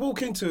you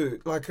walk into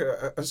like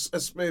a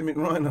spearmint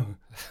rhino,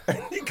 and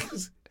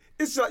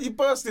it's like you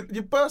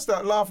burst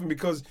out laughing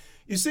because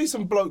you see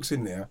some blokes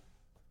in there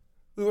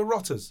who are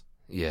rotters.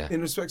 Yeah.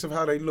 In respect of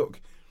how they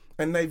look,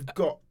 and they've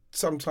got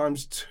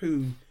sometimes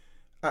two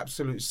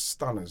absolute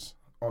stunners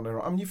on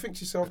their. I mean, you think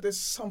to yourself, there's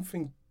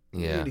something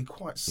really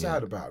quite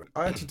sad about it.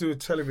 I had to do a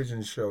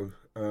television show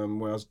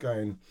where I was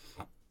going.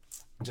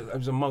 It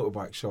was a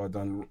motorbike show I'd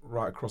done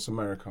right across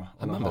America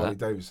on a Harley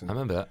Davidson. I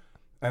remember that.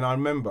 And I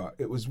remember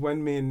it was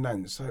when me and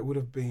Nance, so it would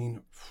have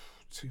been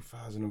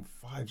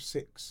 2005,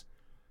 6.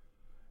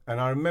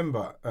 And I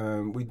remember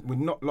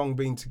we'd not long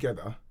been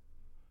together.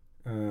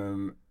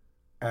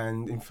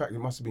 And in fact, it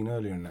must have been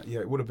earlier than that.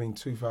 Yeah, it would have been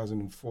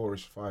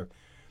 2004-ish, 5.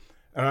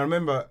 And I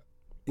remember,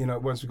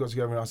 once we got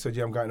together and I said,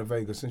 I'm going to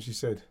Vegas. And she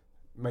said,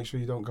 make sure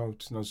you don't go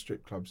to no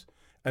strip clubs.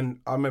 And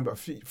I remember a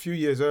few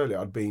years earlier,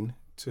 I'd been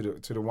to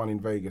the one in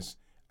Vegas.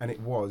 And it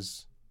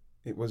was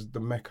the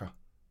Mecca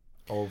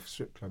of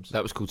strip clubs.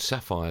 That was called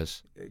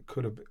Sapphires. It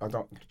could have been. I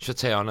don't. Should I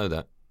tell you I know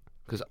that?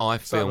 Because I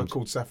filmed. It's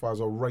called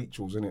Sapphires or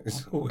Rachel's, isn't it?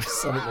 It's always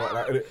something like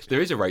that, isn't it?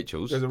 There is a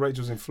Rachel's. There's a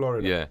Rachel's in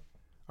Florida. Yeah.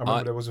 I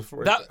remember there was a.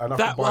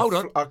 Hold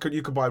on.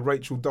 You could buy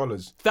Rachel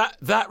dollars.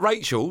 That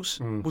Rachel's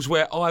was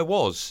where I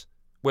was.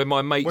 Where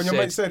my mate when said,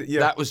 your mate said it, yeah.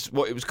 That was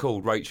what it was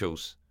called,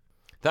 Rachel's.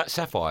 That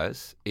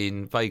Sapphires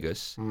in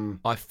Vegas,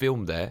 I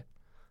filmed there,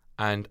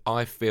 and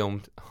I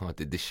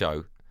did this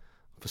show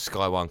for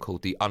Sky One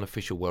called The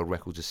Unofficial World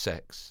Records of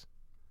Sex.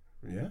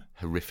 Yeah?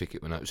 Horrific.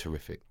 It was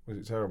horrific. Was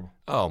it terrible?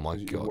 Oh, my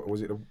God.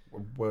 Was it the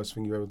worst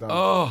thing you've ever done?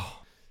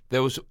 Oh.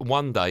 There was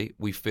one day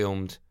we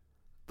filmed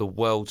the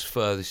world's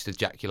furthest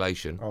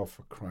ejaculation. Oh,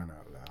 for crying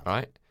out loud.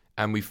 Right?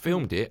 And we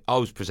filmed it. I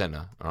was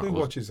presenter. Right? Who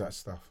watches that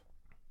stuff?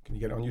 Can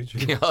you get it on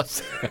YouTube?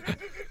 Yes.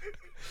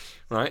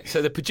 Right?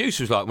 So the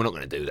producer was like, we're not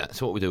going to do that.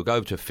 So what we do, we'll go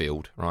over to a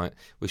field, right?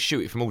 We'll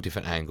shoot it from all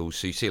different angles.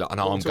 So you see like an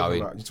arm going.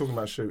 You're talking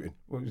about shooting.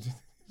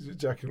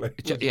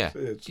 Ejaculation.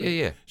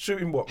 Yeah.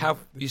 Shooting what?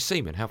 You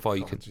semen, how far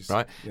you can,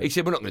 right? Yeah. He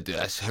said, we're not going to do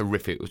that. That's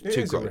horrific. It was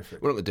too gross.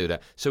 We're not going to do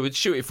that. So we'd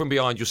shoot it from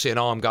behind. You'll see an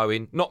arm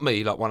going, not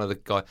me, like one of the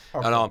guys,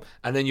 an arm.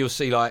 And then you'll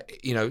see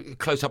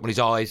close up on his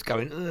eyes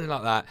going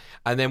like that.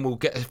 And then we'll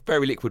get a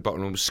very liquid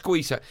bottle and we'll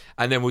squeeze it.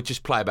 And then we'll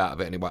just play about a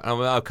bit anyway. And I'm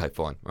like, okay,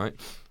 fine, right?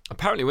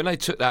 Apparently when they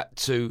took that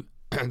to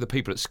the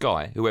people at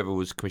Sky, whoever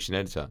was commission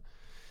editor,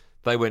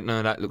 they went,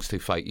 no, that looks too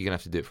fake. You're going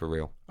to have to do it for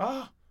real.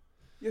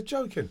 You're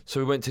joking. So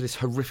we went to this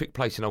horrific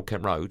place in Old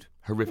Kent Road.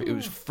 Horrific. It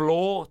was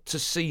floor to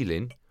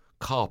ceiling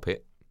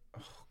carpet.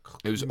 Oh,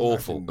 God, it was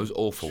awful. It was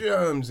awful.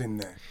 Germs in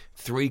there.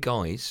 3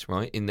 guys,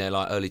 right, in their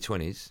early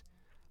 20s,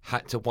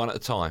 had to one at a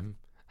time,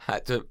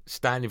 had to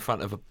stand in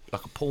front of a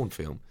porn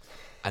film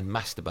and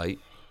masturbate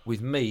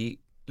with me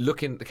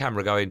looking at the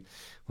camera going,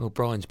 well,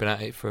 Brian's been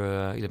at it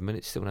for 11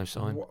 minutes, still no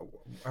sign.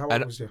 How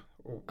old was you?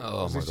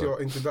 Oh, was my this God.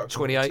 your introduction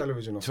 28, to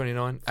television?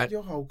 29.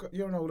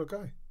 You're an older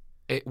guy.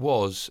 It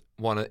was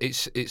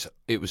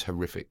it was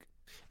horrific.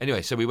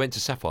 Anyway, so we went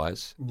to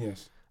Sapphires.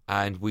 Yes.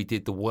 And we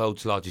did the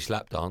world's largest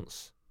lap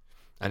dance.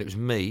 And it was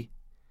me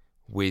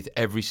with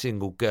every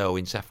single girl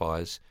in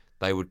Sapphires.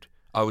 I would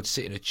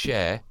sit in a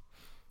chair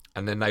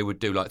and then they would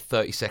do like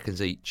 30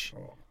 seconds each,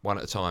 one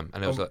at a time.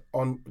 And it was like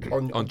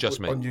on just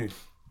me. On you.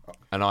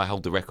 And I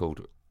hold the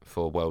record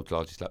for world's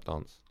largest lap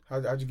dance.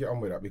 How'd you get on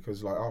with that?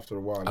 Because after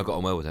a while, I got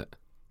on well with it.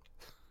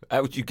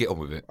 How would you get on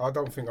with it? I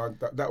don't think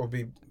that would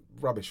be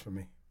rubbish for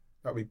me.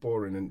 That'd be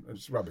boring and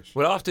it's rubbish.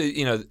 Well, after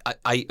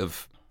 8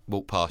 have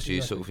walked past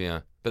you, sort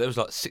of, but there was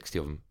like 60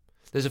 of them.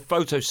 There's a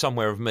photo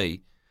somewhere of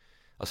me.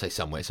 I'll say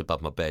somewhere, it's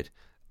above my bed.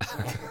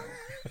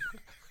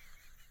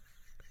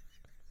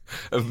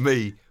 Of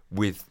me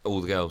with all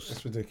the girls.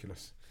 That's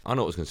ridiculous. I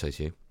know what I was going to say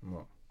to you.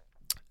 What?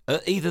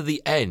 At either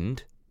the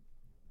end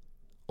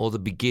or the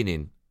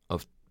beginning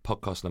of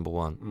podcast number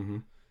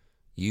 1,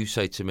 you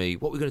say to me,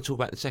 what are we going to talk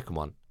about in the second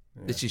one?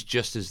 Yeah. This is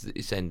just as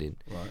it's ending.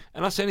 Right.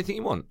 And I say anything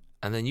you want.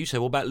 And then you say,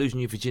 what about losing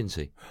your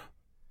virginity?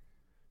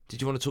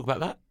 Did you want to talk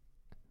about that?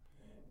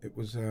 It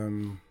was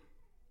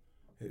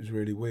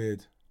really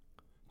weird.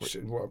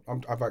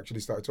 I've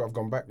actually I've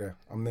gone back there.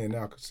 I'm there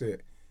now. I could see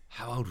it.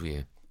 How old were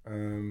you?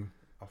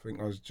 I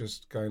think I was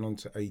just going on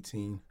to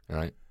 18. All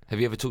right. Have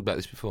you ever talked about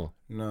this before?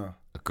 No.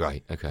 Oh,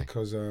 great. Okay.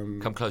 Because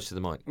come close to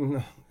the mic.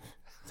 No.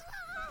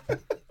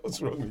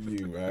 What's wrong with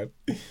you,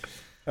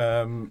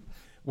 man?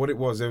 What it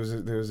was, there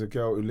was a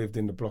girl who lived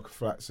in the block of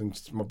flats, and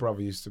my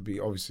brother used to be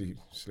obviously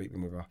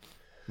sleeping with her.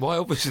 Why,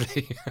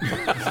 obviously?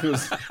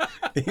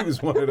 he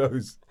was one of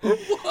those. Why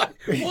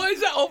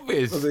is that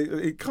obvious? Well,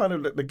 it kind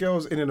of the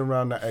girls in and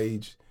around that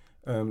age.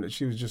 That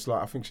she was just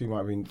like, I think she might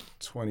have been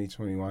 20,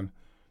 21.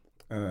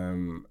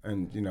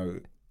 And you know,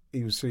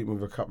 he was sleeping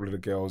with a couple of the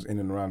girls in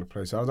and around the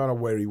place. I don't know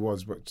where he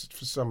was, but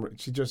for some reason,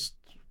 she just.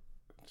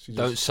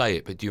 Don't say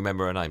it, but do you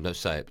remember her name? Don't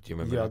say it, but do you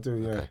remember? Yeah, her I do.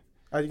 Yeah. Okay.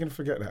 How are you going to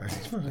forget that?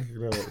 It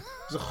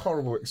was a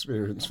horrible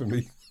experience for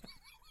me.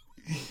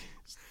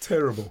 It's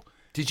terrible.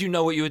 Did you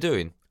know what you were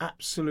doing?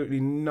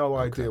 Absolutely no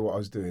idea what I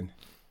was doing.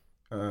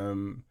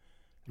 Where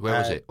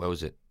was it? Where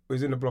was it? It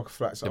was in a block of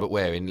flats. Yeah, but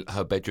where? In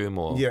her bedroom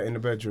or? Yeah, in the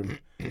bedroom.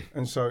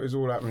 And so it was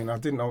all happening. I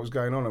didn't know what was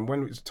going on. And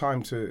when it was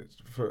time for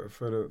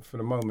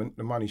the moment,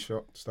 the money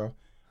shot stuff,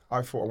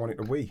 I thought I wanted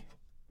to wee.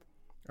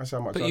 That's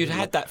how much. But I you'd didn't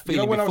had know. that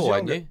feeling when before,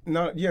 I was hadn't younger, you?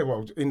 No, yeah,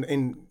 well,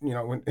 in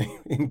when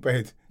in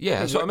bed. Yeah,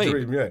 that's what I mean.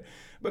 Dream, yeah.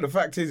 But the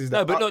fact is that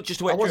No, but not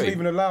just a wet I wasn't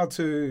dream. even allowed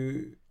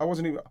to.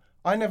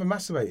 I never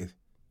masturbated.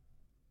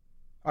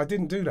 I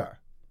didn't do that.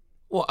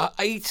 What, at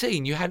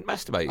 18 you hadn't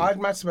masturbated? I'd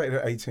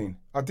masturbated at 18.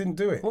 I didn't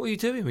do it. What were you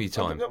doing with your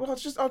time? I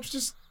was just I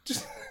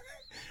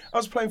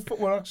was playing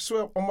football. And I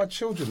swear on my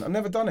children, I've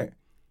never done it.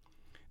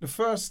 The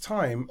first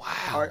time,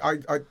 Wow.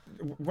 I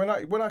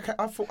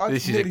thought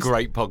This is a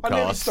great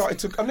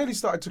podcast. I nearly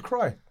started to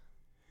cry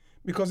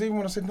because even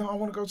when I said no, I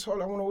want to go to the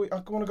toilet. I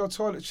want to go to the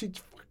toilet. She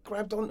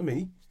grabbed onto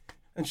me,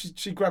 and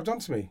she grabbed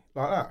onto me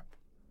like that.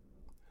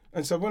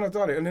 And so when I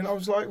done it, and then I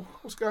was like,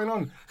 "What's going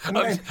on?" And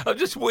I'm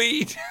just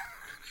weed.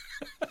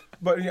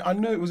 But I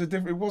knew it was a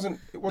different. It wasn't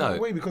No. a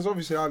wee because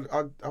obviously I'd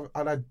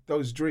had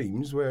those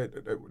dreams where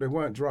they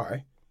weren't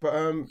dry.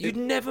 But You'd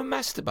never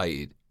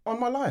masturbated. on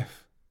my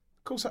life,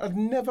 of course, I'd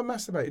never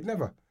masturbated.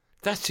 Never,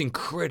 That's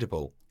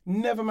incredible.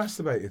 never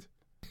masturbated.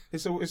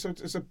 It's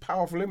a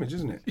powerful image,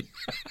 isn't it?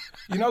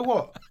 You know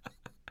what?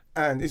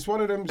 And it's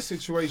one of them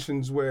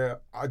situations where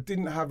I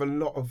didn't have a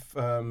lot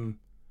of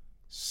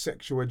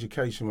sexual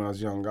education when I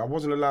was younger. I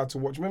wasn't allowed to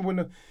watch.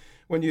 Remember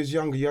when you was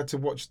younger, you had to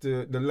watch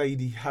the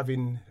lady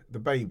having the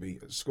baby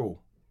at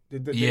school.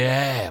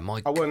 Yeah,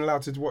 my I wasn't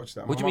allowed to watch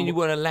that. What do you mean you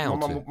weren't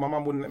allowed to? My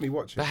mum wouldn't let me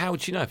watch it. But how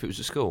would you know if it was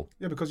at school?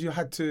 Yeah, because you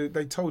had to.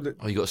 They told it.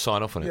 Oh, you got to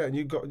sign off on it? Yeah, and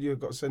you got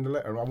to send a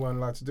letter, and I weren't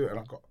allowed to do it, and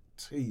I got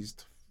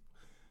teased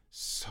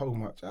so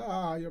much.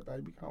 Your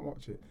baby can't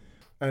watch it,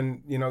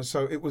 and you know,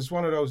 so it was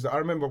one of those that I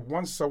remember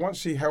once. So once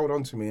she held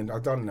on to me, and I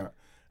done that,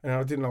 and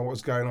I didn't know what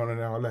was going on, and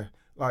then I left.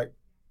 Like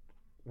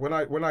when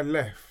I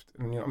left,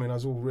 and you know, I mean, I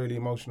was all really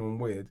emotional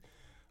and weird.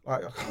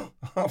 Like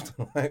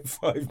after like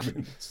 5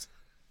 minutes,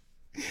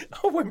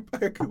 I went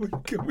back. Can we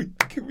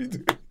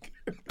do it again?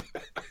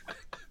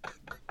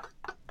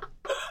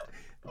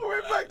 I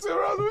went back to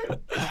her. I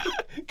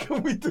went,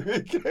 can we do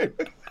it again?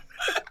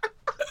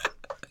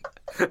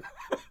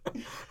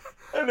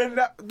 And then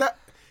that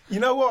you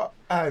know what?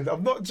 And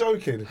I'm not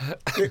joking.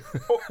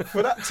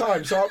 For that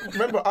time, so I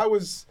remember I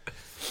was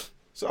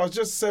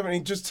just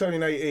 17, just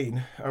turning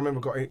 18. I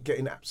remember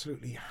getting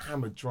absolutely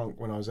hammered drunk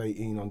when I was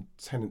 18 on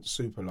Tennant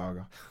Super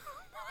Lager.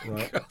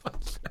 Right?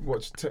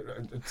 Watched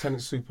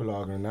Tennant Super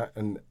Lager and that,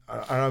 and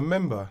I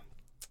remember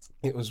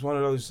it was one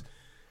of those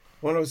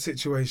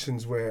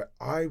situations where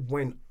I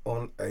went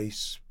on a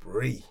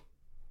spree.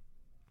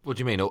 What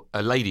do you mean,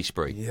 a lady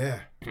spree? Yeah,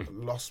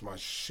 lost my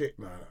shit,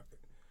 man.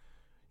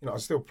 You know, I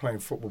was still playing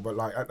football, but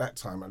like at that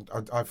time,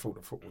 I thought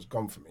the football was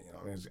gone for me. You know,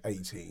 I mean, I was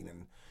 18,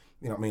 and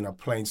you know what I mean.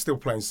 I'm still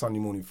playing Sunday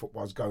morning football.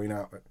 I was going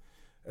out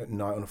at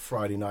night on a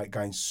Friday night,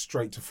 going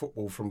straight to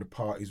football from the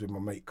parties with my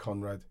mate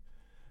Conrad.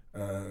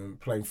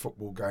 Playing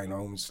football, going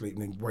home and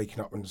sleeping, and waking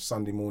up on the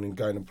Sunday morning,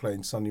 going and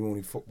playing Sunday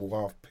morning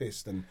football, half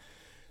pissed and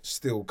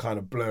still kind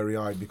of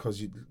blurry-eyed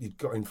because you'd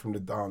got in from the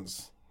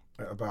dance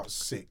at about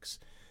 6,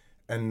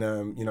 and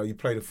you know, you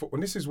played the football.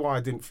 And this is why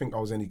I didn't think I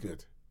was any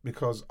good,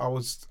 because I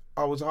was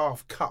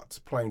half cut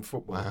playing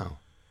football.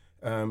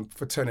 Wow.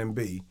 For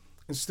 10MB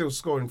and still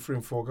scoring 3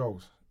 and 4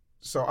 goals.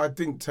 So I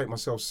didn't take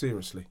myself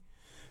seriously.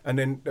 And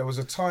then there was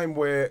a time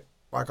where,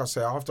 like I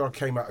say, after I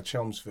came out of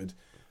Chelmsford.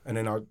 And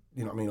then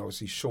you know what I mean,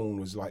 obviously Sean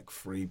was like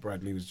 3,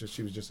 Bradley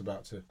she was just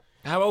about to.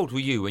 How old were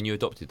you when you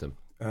adopted them?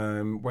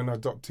 When I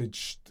adopted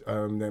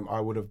them, I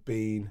would have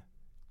been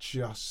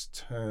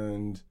just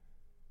turned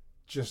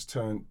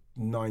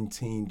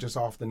 19, just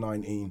after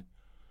 19.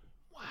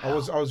 Wow.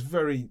 I was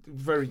very,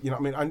 very, you know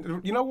what I mean?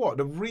 And you know what?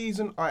 The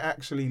reason I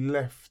actually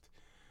left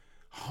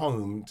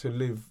home to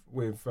live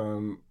with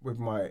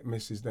my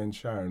Mrs. then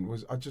Sharon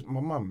was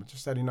my mum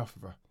just had enough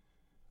of her.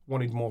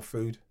 Wanted more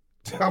food.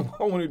 I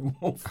wanted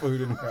more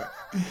food than that.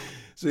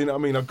 So you know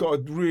what I mean?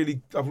 I've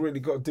really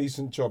got a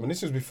decent job, and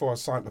this was before I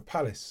signed the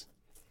Palace.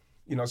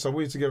 You know, so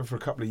we were together for a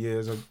couple of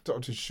years. I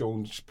adopted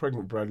Sean, she's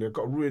pregnant with Bradley. I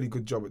got a really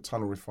good job at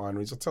Tunnel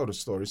Refineries. I tell the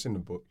story, it's in the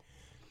book.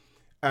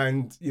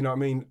 And you know what I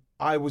mean?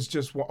 I was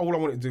just all I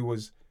wanted to do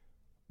was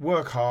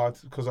work hard,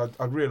 because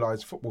I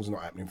realised football's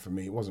not happening for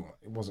me. It wasn't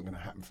going to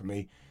happen for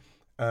me.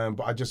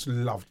 But I just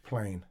loved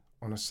playing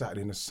on a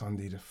Saturday and a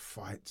Sunday, the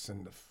fights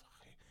and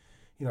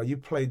you know, you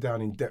play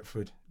down in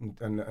Deptford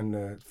and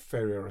the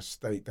Ferrier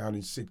Estate down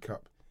in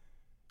Sidcup.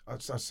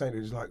 I'd say it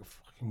was like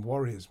fucking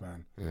warriors,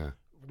 man. Yeah.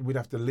 we'd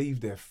have to leave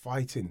there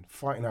fighting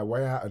our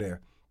way out of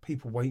there.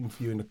 People waiting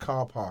for you in the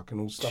car park and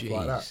all stuff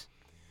like that.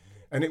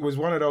 And it was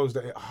one of those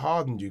that it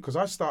hardened you, because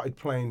I started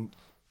playing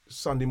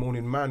Sunday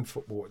morning man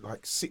football at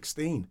like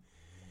 16.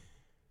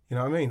 You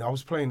know what I mean? I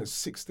was playing at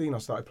 16. I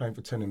started playing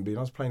for 10 and B, and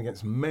I was playing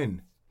against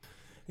men.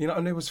 You know,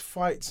 and there was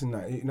fights and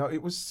that. You know,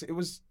 it was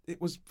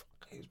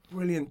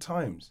brilliant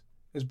times.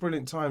 It was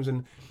brilliant times,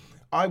 and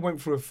I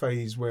went through a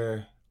phase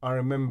where I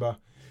remember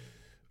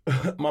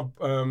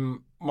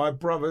my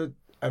brother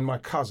and my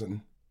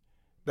cousin.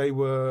 There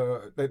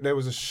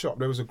was a shop.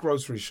 There was a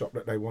grocery shop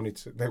that they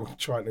were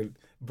trying to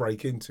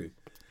break into,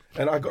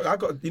 and I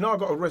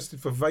got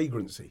arrested for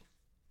vagrancy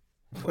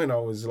when I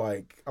was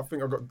like, I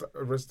think I got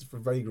arrested for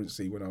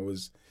vagrancy when I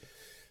was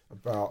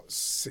about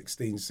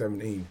 16,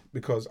 17,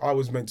 because I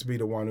was meant to be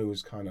the one who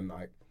was kind of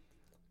like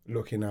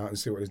looking out and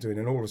see what he was doing,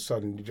 and all of a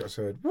sudden you just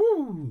heard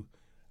woo,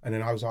 and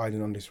then I was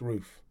hiding on this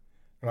roof,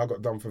 and I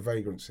got done for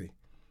vagrancy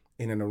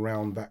in and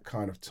around that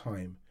kind of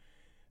time.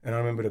 And I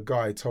remember the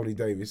guy, Tony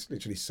Davis,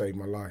 literally saved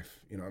my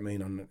life. You know what I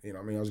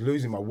mean? I was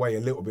losing my way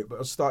a little bit, but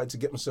I started to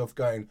get myself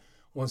going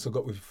once I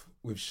got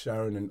with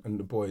Sharon and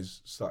the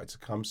boys started to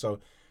come. So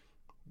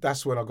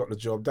that's when I got the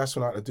job. That's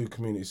when I had to do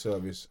community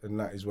service, and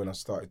that is when I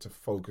started to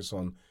focus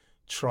on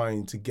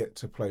trying to get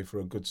to play for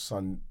a good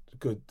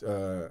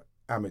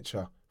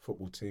amateur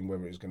football team,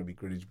 whether it was going to be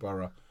Greenwich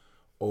Borough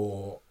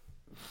or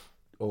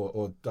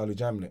Dulwich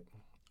Hamlet.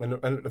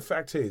 And the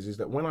fact is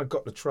that when I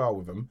got the trial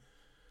with them,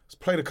 I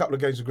played a couple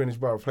of games with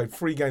Greenwich Borough, played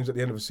 3 games at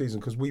the end of the season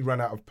because we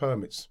ran out of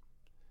permits,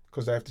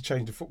 because they have to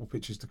change the football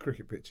pitches to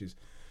cricket pitches.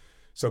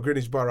 So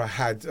Greenwich Borough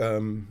had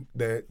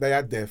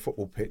their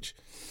football pitch,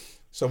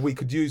 so we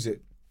could use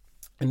it.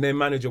 And their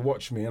manager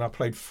watched me, and I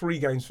played 3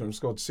 games for them,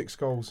 scored 6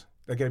 goals.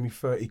 They gave me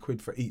 30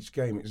 quid for each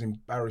game. It was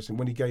embarrassing.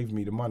 When he gave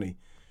me the money,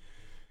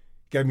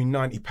 he gave me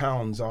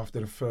 £90 after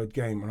the 3rd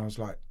game, and I was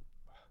like,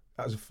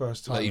 that was the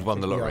first time. Like you'd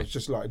won the lottery.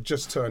 Yeah, I was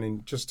just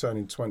turning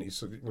 20.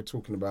 So we're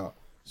talking about.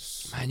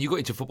 Man, you got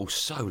into football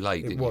so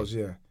late, didn't you? It was,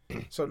 yeah.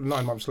 So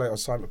 9 months later, I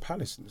signed with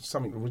Palace.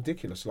 Something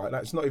ridiculous like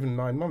that. It's not even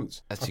 9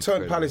 months. That's I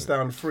turned incredible. Palace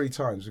down 3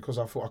 times because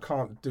I thought I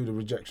can't do the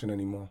rejection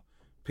anymore.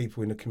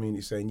 People in the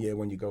community saying, yeah,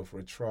 when you go for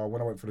a trial.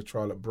 When I went for the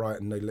trial at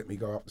Brighton, they let me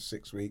go up to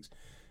 6 weeks.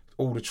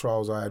 All the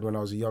trials I had when I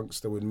was a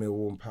youngster with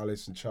Millwall and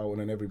Palace and Charlton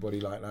and everybody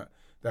like that,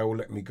 they all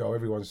let me go.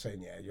 Everyone's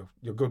saying, yeah,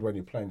 you're good when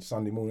you're playing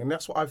Sunday morning. And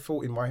that's what I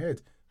thought in my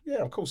head. Yeah,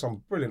 of course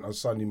I'm brilliant on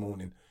Sunday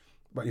morning.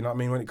 But you know what I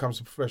mean? When it comes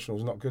to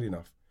professionals, not good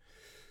enough.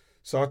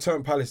 So I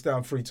turned Palace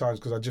down 3 times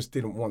because I just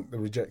didn't want the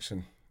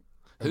rejection.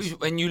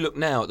 When you look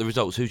now at the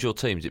results, who's your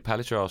team? Is it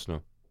Palace or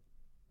Arsenal?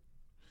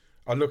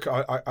 I look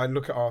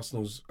at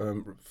Arsenal's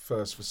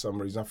first for some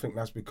reason. I think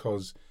that's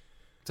because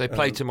They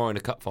play tomorrow in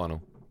the cup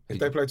final. if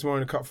they play tomorrow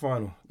in the cup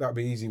final, that'd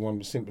be an easy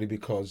one. Simply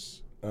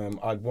because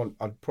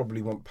I'd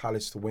probably want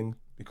Palace to win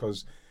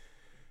because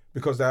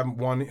they haven't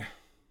won it.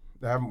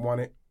 They haven't won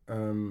it,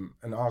 and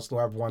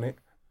Arsenal have won it.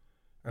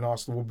 And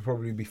Arsenal will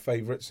probably be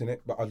favourites in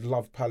it, but I'd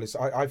love Palace.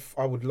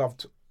 I would love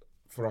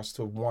for us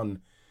to have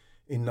won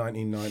in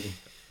 1990.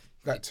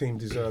 That team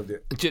deserved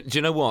it. Do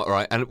you know what,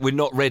 right? And we're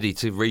not ready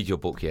to read your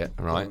book yet,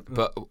 right?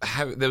 But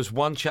there was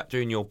one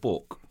chapter in your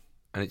book,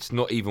 and it's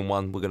not even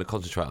one we're going to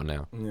concentrate on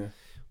now,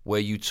 where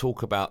you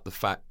talk about the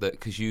fact that,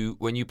 because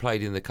when you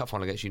played in the cup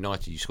final against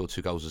United, you scored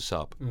 2 goals as a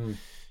sub.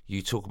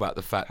 You talk about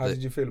the fact How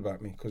did you feel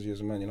about me? Because you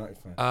was a Man United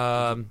fan.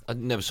 I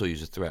never saw you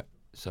as a threat,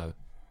 so...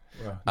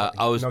 Well,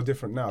 I was no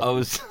different now. I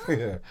was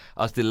Yeah.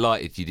 I was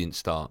delighted you didn't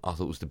start. I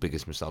thought it was the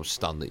biggest mistake. I was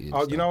stunned that you didn't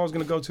start. You know, I was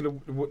going to go to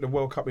the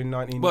World Cup in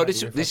 1990. Well,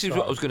 this is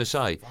what I was going to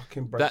say.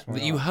 Fucking breaks my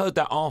That you heart. heard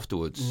that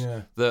afterwards.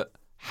 Yeah. That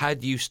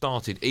had you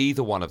started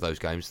either one of those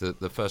games,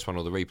 the first one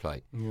or the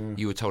replay,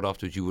 you were told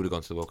afterwards you would have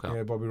gone to the World Cup.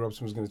 Yeah, Bobby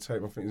Robson was going to take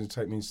me. I think he was going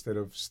to take me instead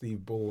of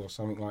Steve Ball or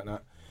something like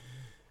that.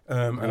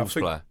 And I Wolves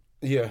think, player.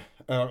 yeah,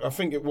 I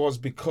think it was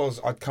because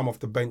I'd come off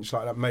the bench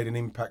like that, made an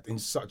impact in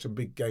such a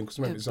big game. Because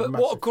it's a But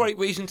massive what a great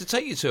reason to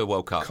take you to a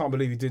World I Cup. can't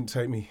believe he didn't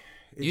take me.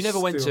 You never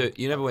went to.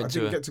 You never went I to.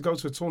 didn't get to go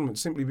to a tournament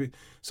so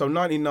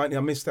 1990. I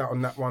missed out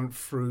on that one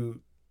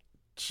through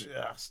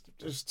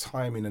just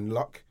timing and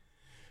luck.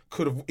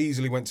 Could have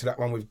easily went to that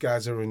one with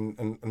Gaza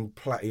and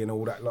Platty and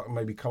all that. Like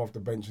maybe come off the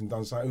bench and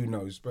done something. Who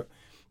knows? But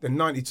then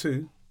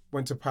 92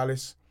 went to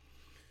Palace.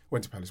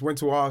 Went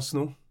to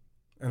Arsenal,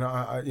 and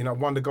I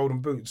won the Golden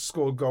Boot,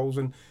 scored goals,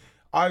 and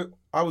I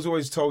was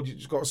always told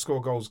you've got to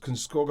score goals. Can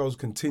score goals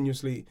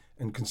continuously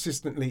and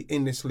consistently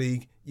in this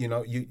league. You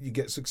know, you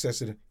get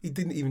success in it. He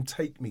didn't even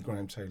take me,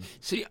 Graham Taylor.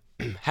 See,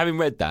 having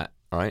read that,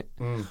 right?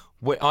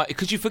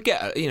 Because you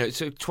forget,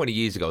 it's 20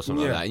 years ago or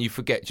something like that, and you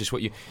forget just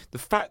what the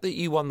fact that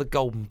you won the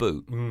Golden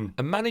Boot.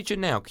 A manager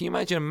now, can you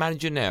imagine a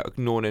manager now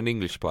ignoring an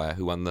English player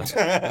who won the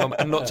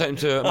and not taking him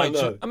to a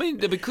major? I mean,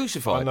 they'd be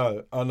crucified.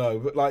 I know,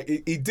 but like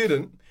he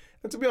didn't.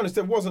 And to be honest,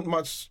 there wasn't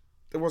much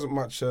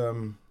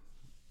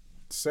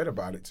said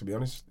about it. To be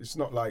honest, it's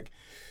not like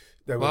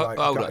they were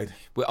gutted.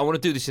 Well, I want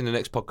to do this in the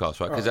next podcast,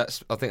 right?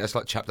 Because I think that's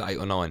like chapter 8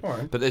 or 9. All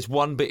right. But there's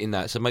one bit in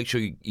that, so make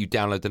sure you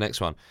download the next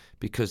one,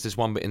 because there's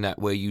one bit in that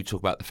where you talk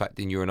about the fact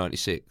in Euro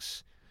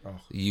 '96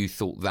 you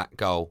thought that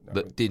goal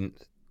that didn't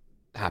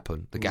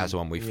happen. The Gaza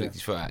one where he flicked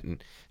his foot out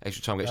and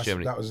extra time against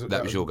Germany.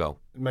 That was your goal.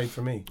 Made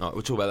for me. All right,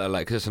 we'll talk about that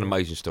later because that's an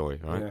amazing story,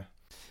 right? Yeah.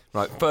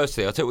 Right,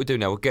 firstly, I'll tell you what we'll do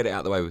now. We'll get it out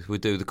of the way. We'll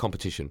do the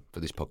competition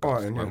for this podcast. All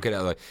right, We'll get it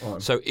out of the way.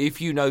 Right. So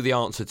if you know the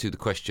answer to the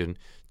question,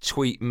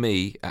 tweet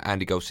me at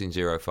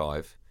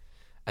AndyGoldstein05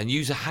 and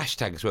use a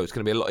hashtag as well. It's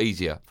going to be a lot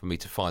easier for me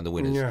to find the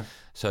winners. Yeah.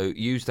 So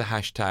use the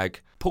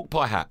hashtag pork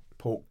pie hat.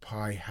 Pork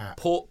pie hat.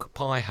 Pork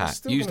pie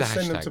hat. Use the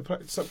hashtag. Send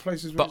them to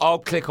places but I'll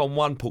click on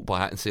one pork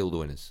pie hat and see all the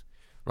winners.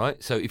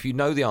 Right? So if you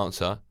know the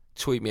answer,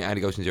 tweet me at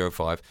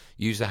AndyGoldstein05.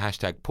 Use the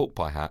hashtag pork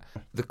pie hat.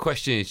 The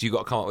question is, you've got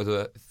to come up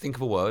with think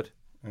of a word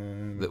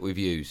that we've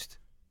used.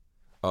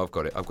 Oh, I've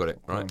got it. Right.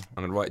 I'm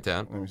going to write it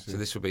down. So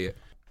this will be it.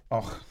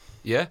 Oh.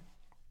 Yeah?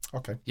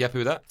 Okay. You happy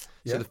with that?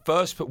 Yeah. So the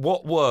first,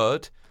 what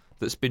word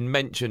that's been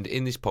mentioned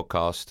in this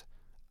podcast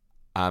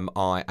am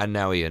I and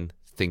now Ian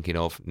thinking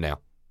of now?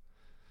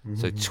 Mm-hmm.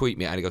 So tweet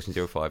me at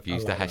AndyGoldstein05.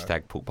 Use the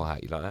hashtag pork pie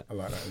hat. You like that? I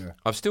like that, yeah.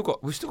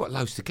 We've still got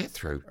loads to get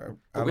through.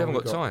 But we haven't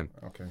got time.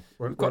 Okay.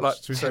 We've got like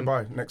should we say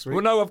bye next week?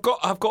 Well, no,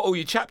 I've got all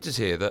your chapters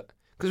here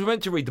because we're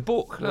meant to read the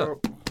book.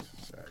 Look.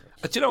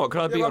 Do you know what? Can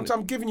I be honest?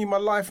 I'm giving you my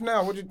life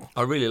now.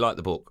 I really like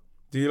the book.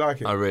 Do you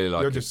like it? I really like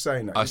it. You're just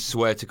saying that. I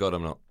swear to God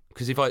I'm not.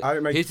 Because if I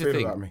don't make you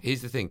feel about me.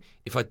 Here's the thing.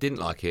 If I didn't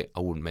like it,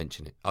 I wouldn't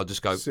mention it. I'll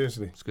just go,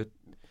 seriously, it's good.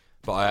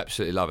 But I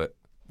absolutely love it.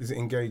 Does it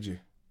engage you?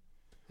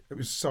 It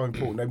was so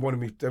important. They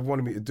wanted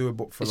me to do a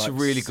book for it's a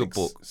really good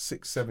book.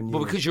 6-7 years.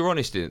 Well, because you're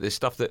honest in it. There's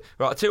stuff that...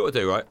 Right, I'll tell you what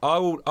I'll do, right? I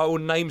will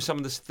name some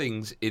of the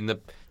things in the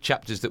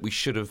chapters that we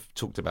should have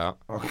talked about.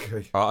 Okay.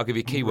 Right, I'll give you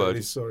a keyword.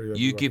 Really sorry,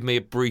 you give me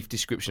a brief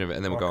description of it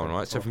and then we'll go on,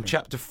 right? So from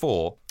chapter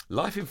 4,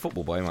 Life in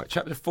Football, by right?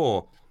 Chapter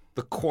 4,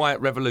 The Quiet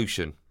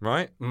Revolution,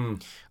 right?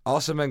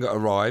 Arsene Wenger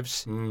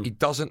arrives. He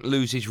doesn't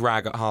lose his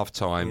rag at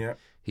half-time. Yeah.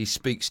 He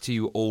speaks to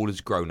you all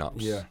as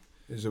grown-ups. Yeah.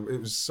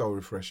 It was so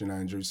refreshing,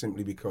 Andrew,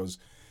 simply because...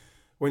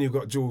 when you've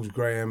got George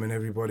Graham and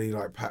everybody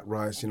like Pat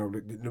Rice,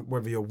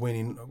 whether you're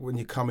winning, when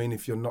you come in,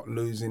 if you're not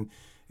losing,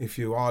 if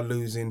you are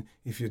losing,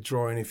 if you're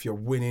drawing, if you're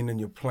winning and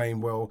you're playing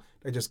well,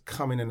 they just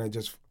come in and they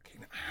just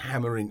fucking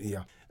hammer into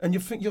you. And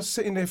you're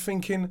sitting there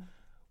thinking,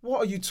 what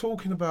are you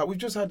talking about? We've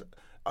just had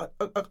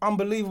an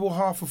unbelievable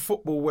half of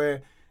football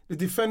where the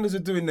defenders are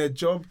doing their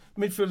job,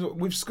 midfielders,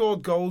 we've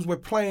scored goals, we're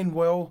playing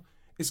well,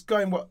 it's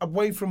going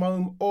away from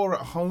home or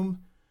at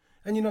home.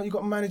 And you've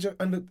got a manager,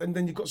 and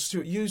then you've got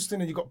Stuart Houston,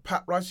 and you've got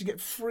Pat Rice. You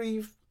get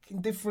 3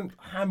 different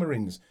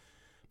hammerings,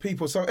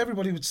 people. So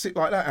everybody would sit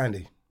like that,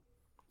 Andy,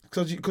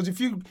 because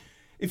if you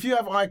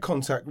have eye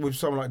contact with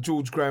someone like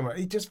George Graham,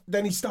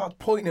 then he starts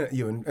pointing at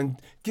you and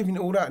giving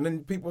all that, and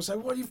then people say,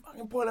 "What are you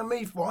fucking pointing at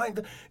me for?"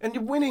 And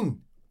you're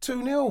winning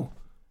 2-0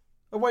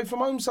 away from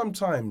home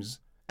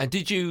sometimes. And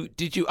did you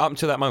up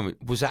until that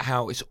moment? Was that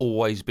how it's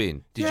always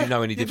been? Did you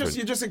know any different?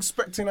 You're just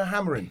expecting a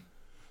hammering.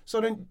 So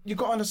then you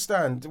got to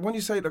understand when I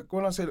say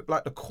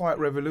like the quiet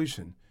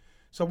revolution.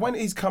 So when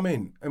he's come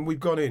in and we've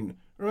gone in,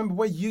 remember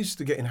we're used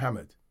to getting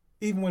hammered.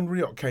 Even when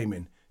Riot came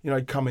in,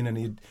 he'd come in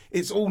and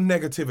it's all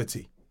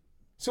negativity.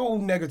 It's all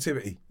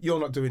negativity. You're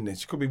not doing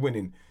this. You could be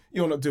winning.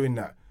 You're not doing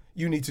that.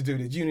 You need to do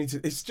this. You need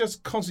to. It's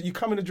just constant. You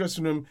come in the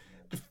dressing room,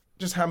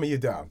 just hammer you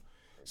down.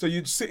 So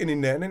you're sitting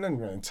in there, and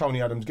then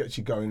Tony Adams gets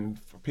you going.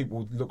 People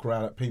would look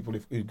around at people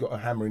if you've got a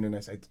hammering, and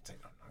they say,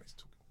 "No, he's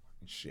talking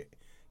fucking shit."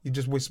 You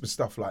just whisper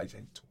stuff like,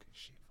 "Talking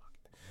shit."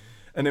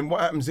 And then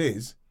what happens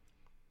is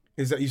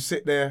that you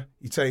sit there,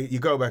 you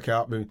go back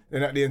out, then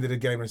at the end of the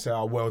game, they say,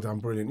 "Oh, well done,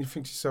 brilliant." You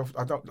think to yourself,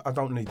 "I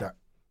don't need that.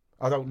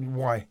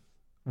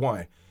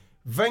 Why?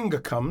 Wenger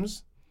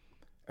comes,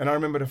 and I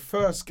remember the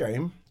first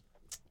game,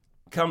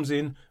 comes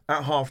in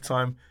at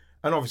half-time,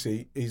 and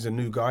obviously he's a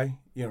new guy.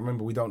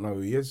 Remember, we don't know who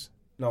he is.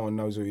 No one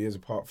knows who he is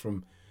apart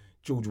from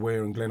George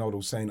Weah and Glenn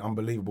Hoddle saying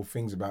unbelievable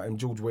things about him.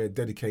 George Weah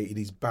dedicated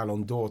his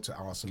Ballon d'Or to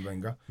Arsene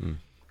Wenger.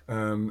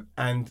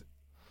 And,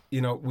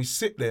 we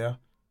sit there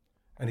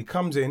and he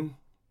comes in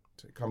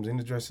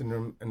the dressing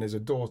room, and there's a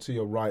door to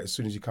your right as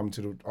soon as you come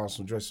to the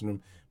Arsenal dressing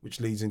room,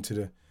 which leads into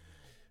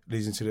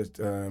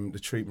the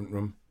treatment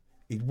room.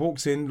 He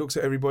walks in, looks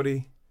at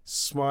everybody,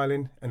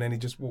 smiling, and then he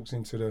just walks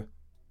into the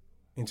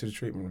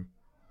treatment room.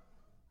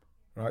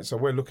 Right? So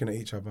we're looking at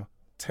each other,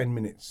 10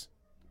 minutes,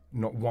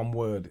 not one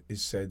word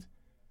is said.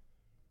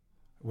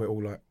 We're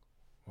all like,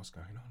 what's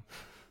going on?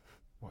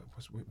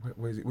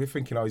 Where is it? We're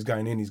thinking, he's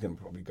going in, he's going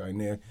to probably go in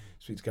there,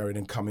 speak to Gary,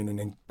 then come in, and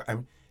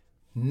then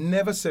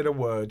never said a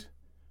word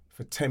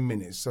for 10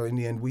 minutes. So in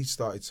the end, we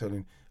started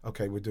telling,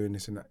 okay, we're doing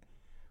this and that.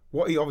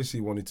 What he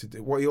obviously wanted to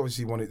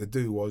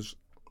do was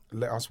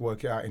let us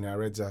work it out in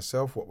our heads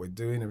ourselves, what we're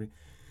doing.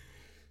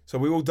 So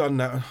we all done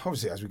that.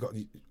 Obviously,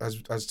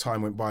 as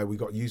time went by, we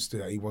got used to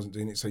that. He wasn't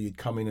doing it, so you'd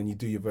come in and you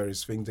do your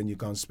various things, then you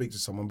go and speak to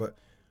someone. But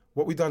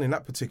what we done in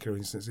that particular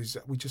instance is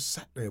that we just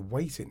sat there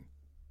waiting.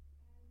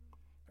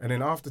 And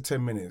then after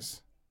 10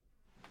 minutes...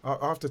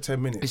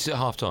 It's at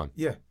half-time?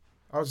 Yeah.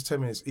 After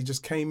 10 minutes, he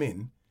just came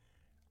in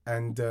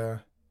and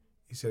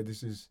he said,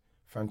 "This is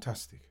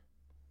fantastic.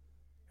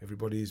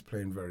 Everybody is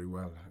playing very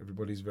well.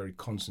 Everybody's very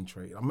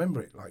concentrated." I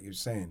remember it like you were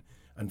saying,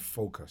 and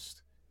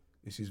focused.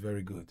 "This is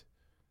very good.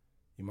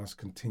 You must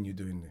continue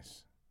doing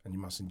this." and you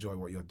must enjoy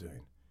what you're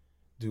doing.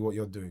 Do what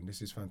you're doing.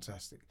 This is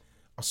fantastic.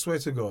 I swear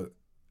to God,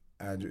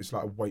 Andrew, it's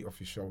like a weight off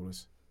your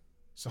shoulders.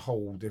 It's a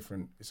whole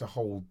different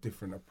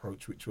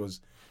approach, which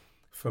was,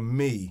 for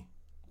me,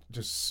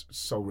 just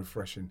so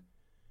refreshing.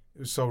 It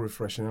was so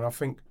refreshing. And I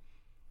think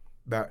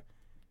that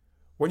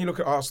when you look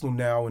at Arsenal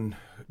now and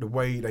the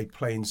way they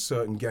play in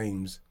certain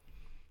games,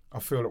 I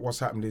feel that what's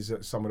happened is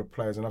that some of the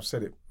players, and I've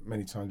said it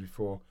many times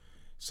before,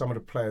 some of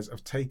the players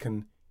have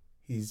taken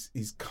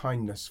his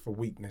kindness for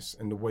weakness,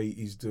 and the way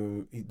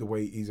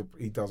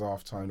he does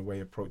half-time, the way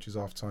he approaches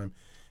half-time,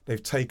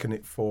 they've taken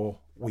it for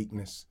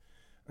weakness.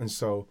 And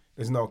so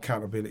there's no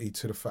accountability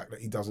to the fact that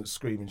he doesn't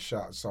scream and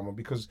shout at someone,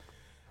 because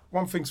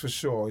one thing's for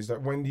sure is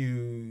that when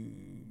you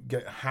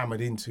get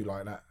hammered into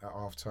like that at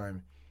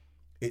half-time,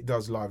 it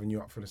does liven you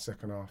up for the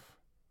second half.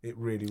 It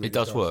really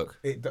does work.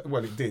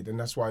 Well, it did, and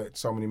that's why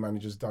so many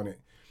managers done it,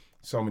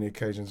 so many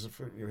occasions.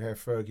 You hear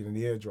Fergie and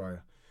the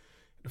hairdryer.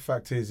 The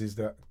fact is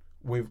that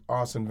with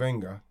Arsene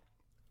Wenger,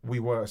 we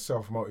were a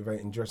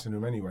self-motivating dressing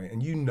room anyway,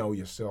 and you know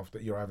yourself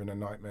that you're having a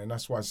nightmare, and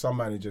that's why some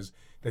managers,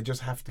 they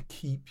just have to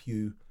keep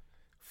you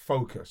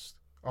focused.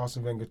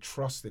 Arsene Wenger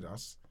trusted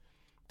us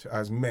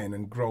as men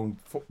and grown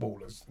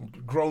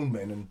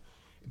men and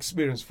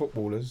experienced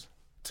footballers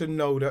to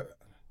know that,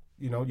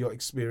 you know, your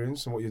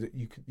experience and what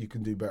you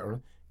can do better.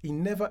 He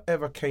never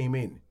ever came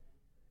in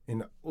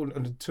the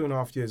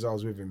 2.5 years I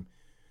was with him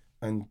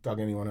and dug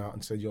anyone out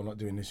and said, you're not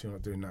doing this, you're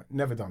not doing that.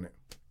 Never done it.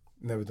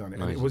 Nice.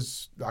 And it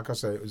was, like I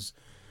say, it was,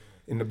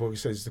 in the book it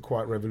says, the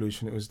quiet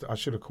revolution. It was, I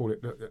should have called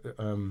it,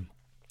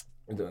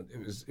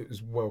 it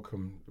was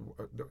welcome.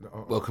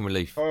 Welcome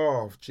relief.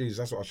 Oh, jeez,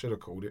 that's what I should have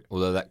called it.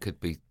 Although that could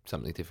be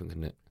something different,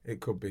 couldn't it? It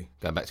could be.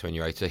 Going back to when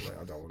you're 18. Wait,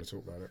 I don't want to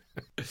talk about it.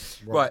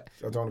 Right.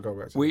 I don't want to go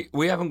back to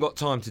We haven't got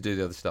time to do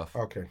the other stuff.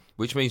 Okay.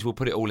 Which means we'll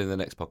put it all in the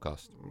next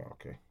podcast.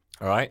 Okay.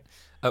 All right?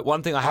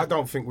 One thing I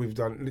don't think we've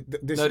done...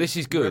 This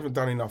is good. We haven't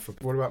done enough.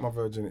 What about my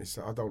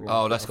virginity? I don't...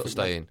 Oh, that's got to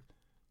stay in.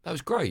 That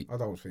was great. I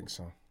don't think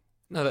so.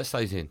 No, that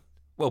stays in.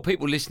 Well,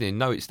 people listening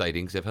know it stayed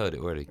in because they've heard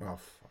it already. Oh,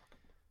 fuck.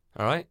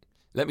 All right?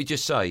 Let me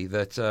just say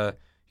that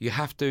you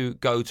have to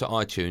go to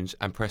iTunes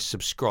and press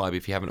subscribe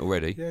if you haven't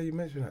already. Yeah, you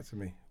mentioned that to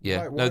me.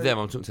 Yeah. Why? No, them.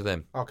 I'm talking to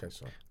them. Okay,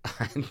 sorry.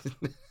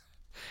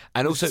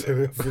 and also...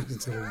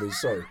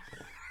 Sorry.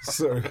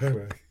 Sorry.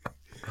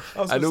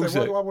 I was and also, also,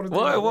 why do I want to do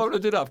why that? would I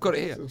do that? I've got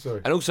it here.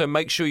 Sorry. And also,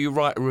 make sure you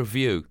write a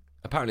review.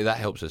 Apparently, that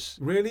helps us.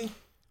 Really?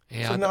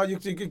 Yeah. So now you're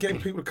getting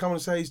people to come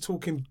and say he's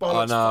talking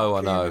bollocks.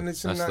 I know. And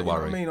this and That's that, the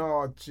worry. You know what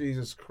I mean? Oh,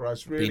 Jesus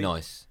Christ, really? Be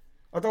nice.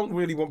 I don't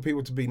really want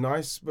people to be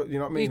nice, but you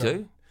know what I mean? You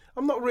do.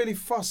 I'm not really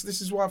fussed. This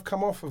is why I've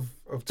come off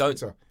of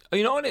Twitter. Are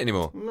you not on it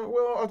anymore? No,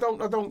 well,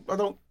 I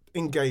don't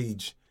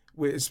engage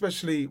with,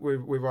 especially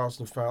with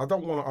Arsenal fans. I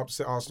don't want to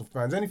upset Arsenal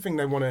fans. Anything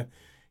they want to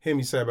hear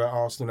me say about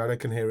Arsenal now, they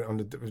can hear it on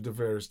the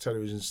various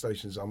television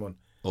stations I'm on.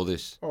 Or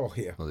this. Oh,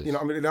 here. Or this. You know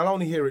what I mean? They'll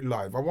only hear it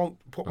live. I won't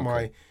put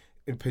my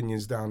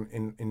opinions down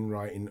in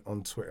writing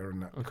on Twitter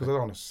and that, because I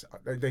don't want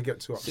to. They get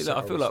too upset. See,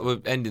 I feel like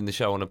we're ending the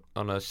show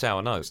on a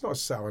sour note. It's not a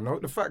sour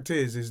note. The fact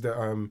is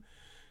that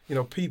you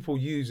know, people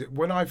use it.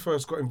 When I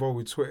first got involved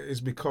with Twitter,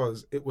 is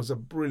because it was a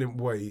brilliant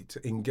way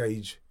to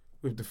engage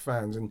with the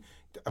fans, and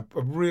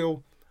a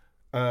real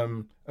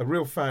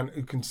fan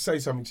who can say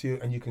something to you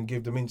and you can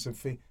give them instant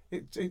feedback.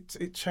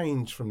 It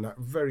changed from that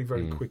very,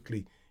 very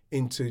quickly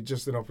into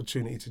just an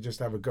opportunity to just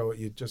have a go at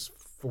you, just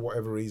for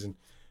whatever reason,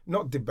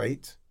 not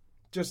debate.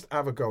 Just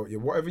have a go at you.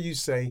 Whatever you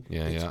say,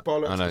 it's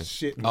bollocks, it's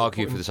shit.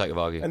 Argue for the sake of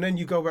arguing. And then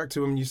you go back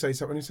to him and you say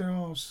something and you say,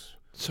 oh,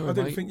 sorry, I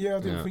didn't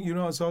mate. think you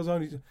know, so I was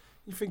only...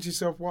 You think to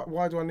yourself,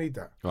 why do I need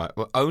that? Right,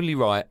 well, only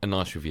write a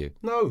nice review.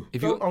 No,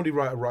 don't only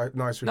write a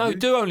nice review. No,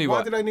 do only why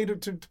write... do they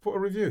need to put a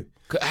review?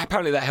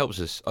 Apparently that helps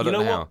us. I don't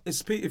know how.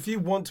 If you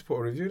want to put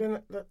a review,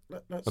 then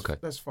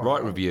that's fine.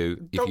 Write a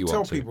review if you want to. Don't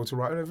tell people to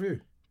write a review.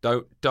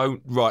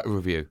 Don't write a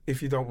review.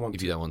 If you don't want to.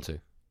 If you don't want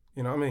to.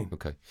 You know what I mean?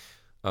 Okay.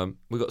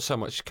 We've got so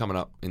much coming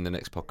up in the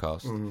next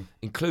podcast,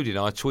 including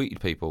I tweeted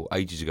people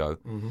ages ago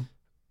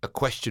a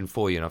question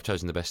for you, and I've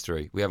chosen the best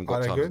three. We haven't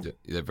got time to do it.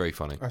 They're very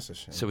funny. That's a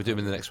shame. So we'll do them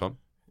in the next one.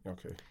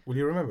 Okay. Will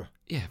you remember?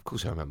 Yeah, of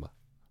course I remember.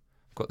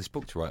 I've got this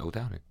book to write all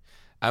down in.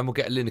 And we'll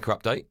get a Lineker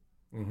update.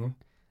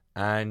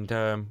 And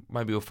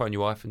maybe we'll phone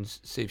your wife and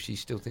see if she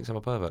still thinks I'm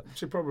a pervert.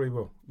 She probably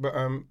will. But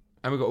and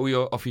we've got all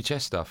your off your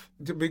chest stuff.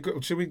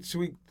 Should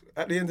we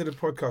at the end of the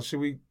podcast, should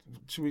we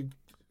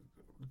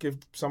give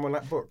someone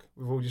that book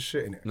with all your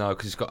shit in it? No,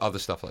 because it's got other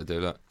stuff that I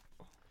do. Look.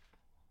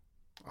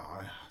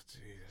 Oh,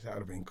 geez, that would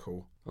have been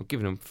cool. I'm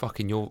giving them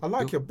fucking your... I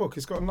like your book.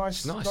 It's got a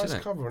nice isn't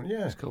it? cover.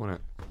 Yeah. It's cool, isn't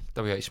it?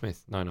 W.H.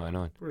 Smith,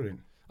 999. Brilliant.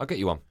 I'll get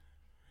you one.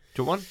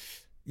 Do you want one?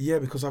 Yeah,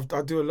 because I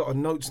do a lot of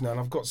notes now, and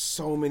I've got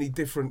so many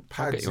different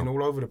pads in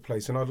all over the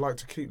place, and I'd like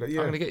to keep that. Yeah.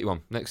 I'm going to get you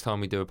one next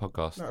time we do a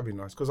podcast. That'd be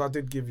nice, because I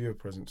did give you a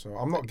present, so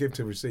I'm not give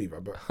to receiver,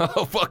 but...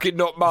 Oh, fucking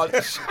not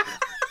much.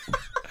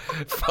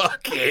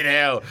 Fucking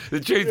hell.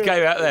 The truth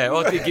came out there.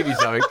 I did give you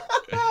something.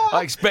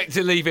 I expect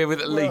to leave here with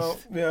at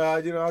least... Yeah,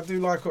 you know, I do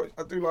like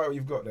what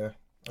you've got there.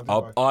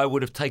 I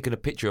would have taken a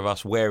picture of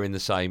us wearing the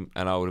same,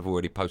 and I would have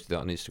already posted it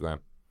on Instagram.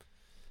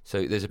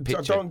 So there's a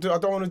picture. I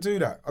don't want to do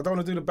that. I don't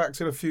want to do the Back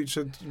to the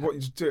Future what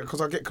you do because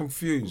I get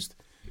confused.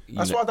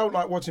 That's why I don't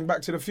like watching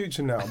Back to the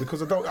Future now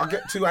because I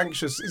get too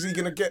anxious. Is he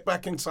going to get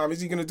back in time? Is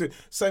he going to do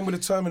same with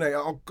the Terminator?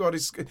 Oh God,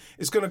 it's going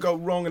to go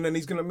wrong, and then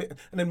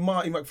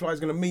Marty McFly is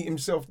going to meet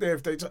himself there.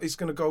 It's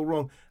going to go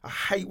wrong. I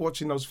hate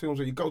watching those films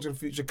where you go to the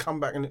future, come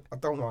back, and I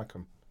don't like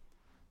them.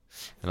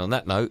 And on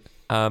that note,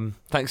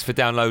 thanks for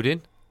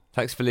downloading.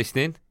 Thanks for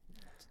listening.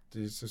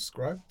 Do you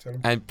subscribe? Tell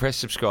them. And press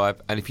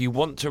subscribe. And if you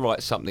want to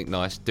write something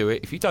nice, do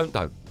it. If you don't.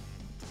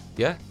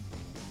 Yeah?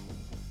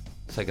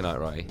 Say goodnight,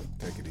 Ray.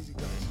 Take it easy,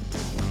 guys.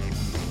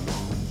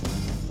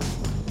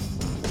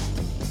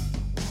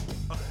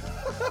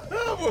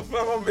 What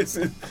am I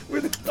missing?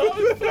 That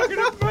was fucking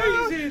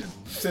amazing.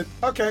 Said,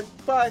 okay,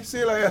 bye, see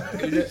you later.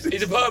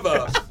 He's a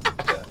pervert.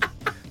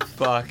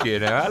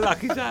 Fucking hell, how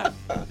lucky is that?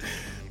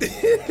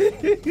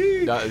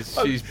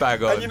 She's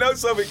bang on. And you know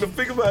something? The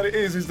thing about it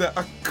is that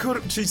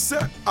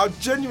I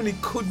genuinely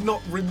could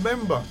not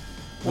remember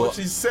what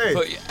she said.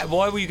 But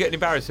why were you getting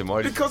embarrassing?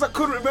 Because I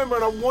couldn't remember,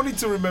 and I wanted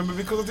to remember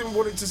because I didn't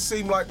want it to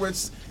seem like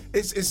it's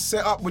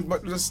set up with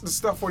the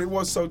stuff what it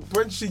was. So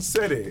when she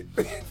said it,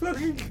 it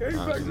fucking came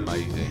back.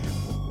 Amazing.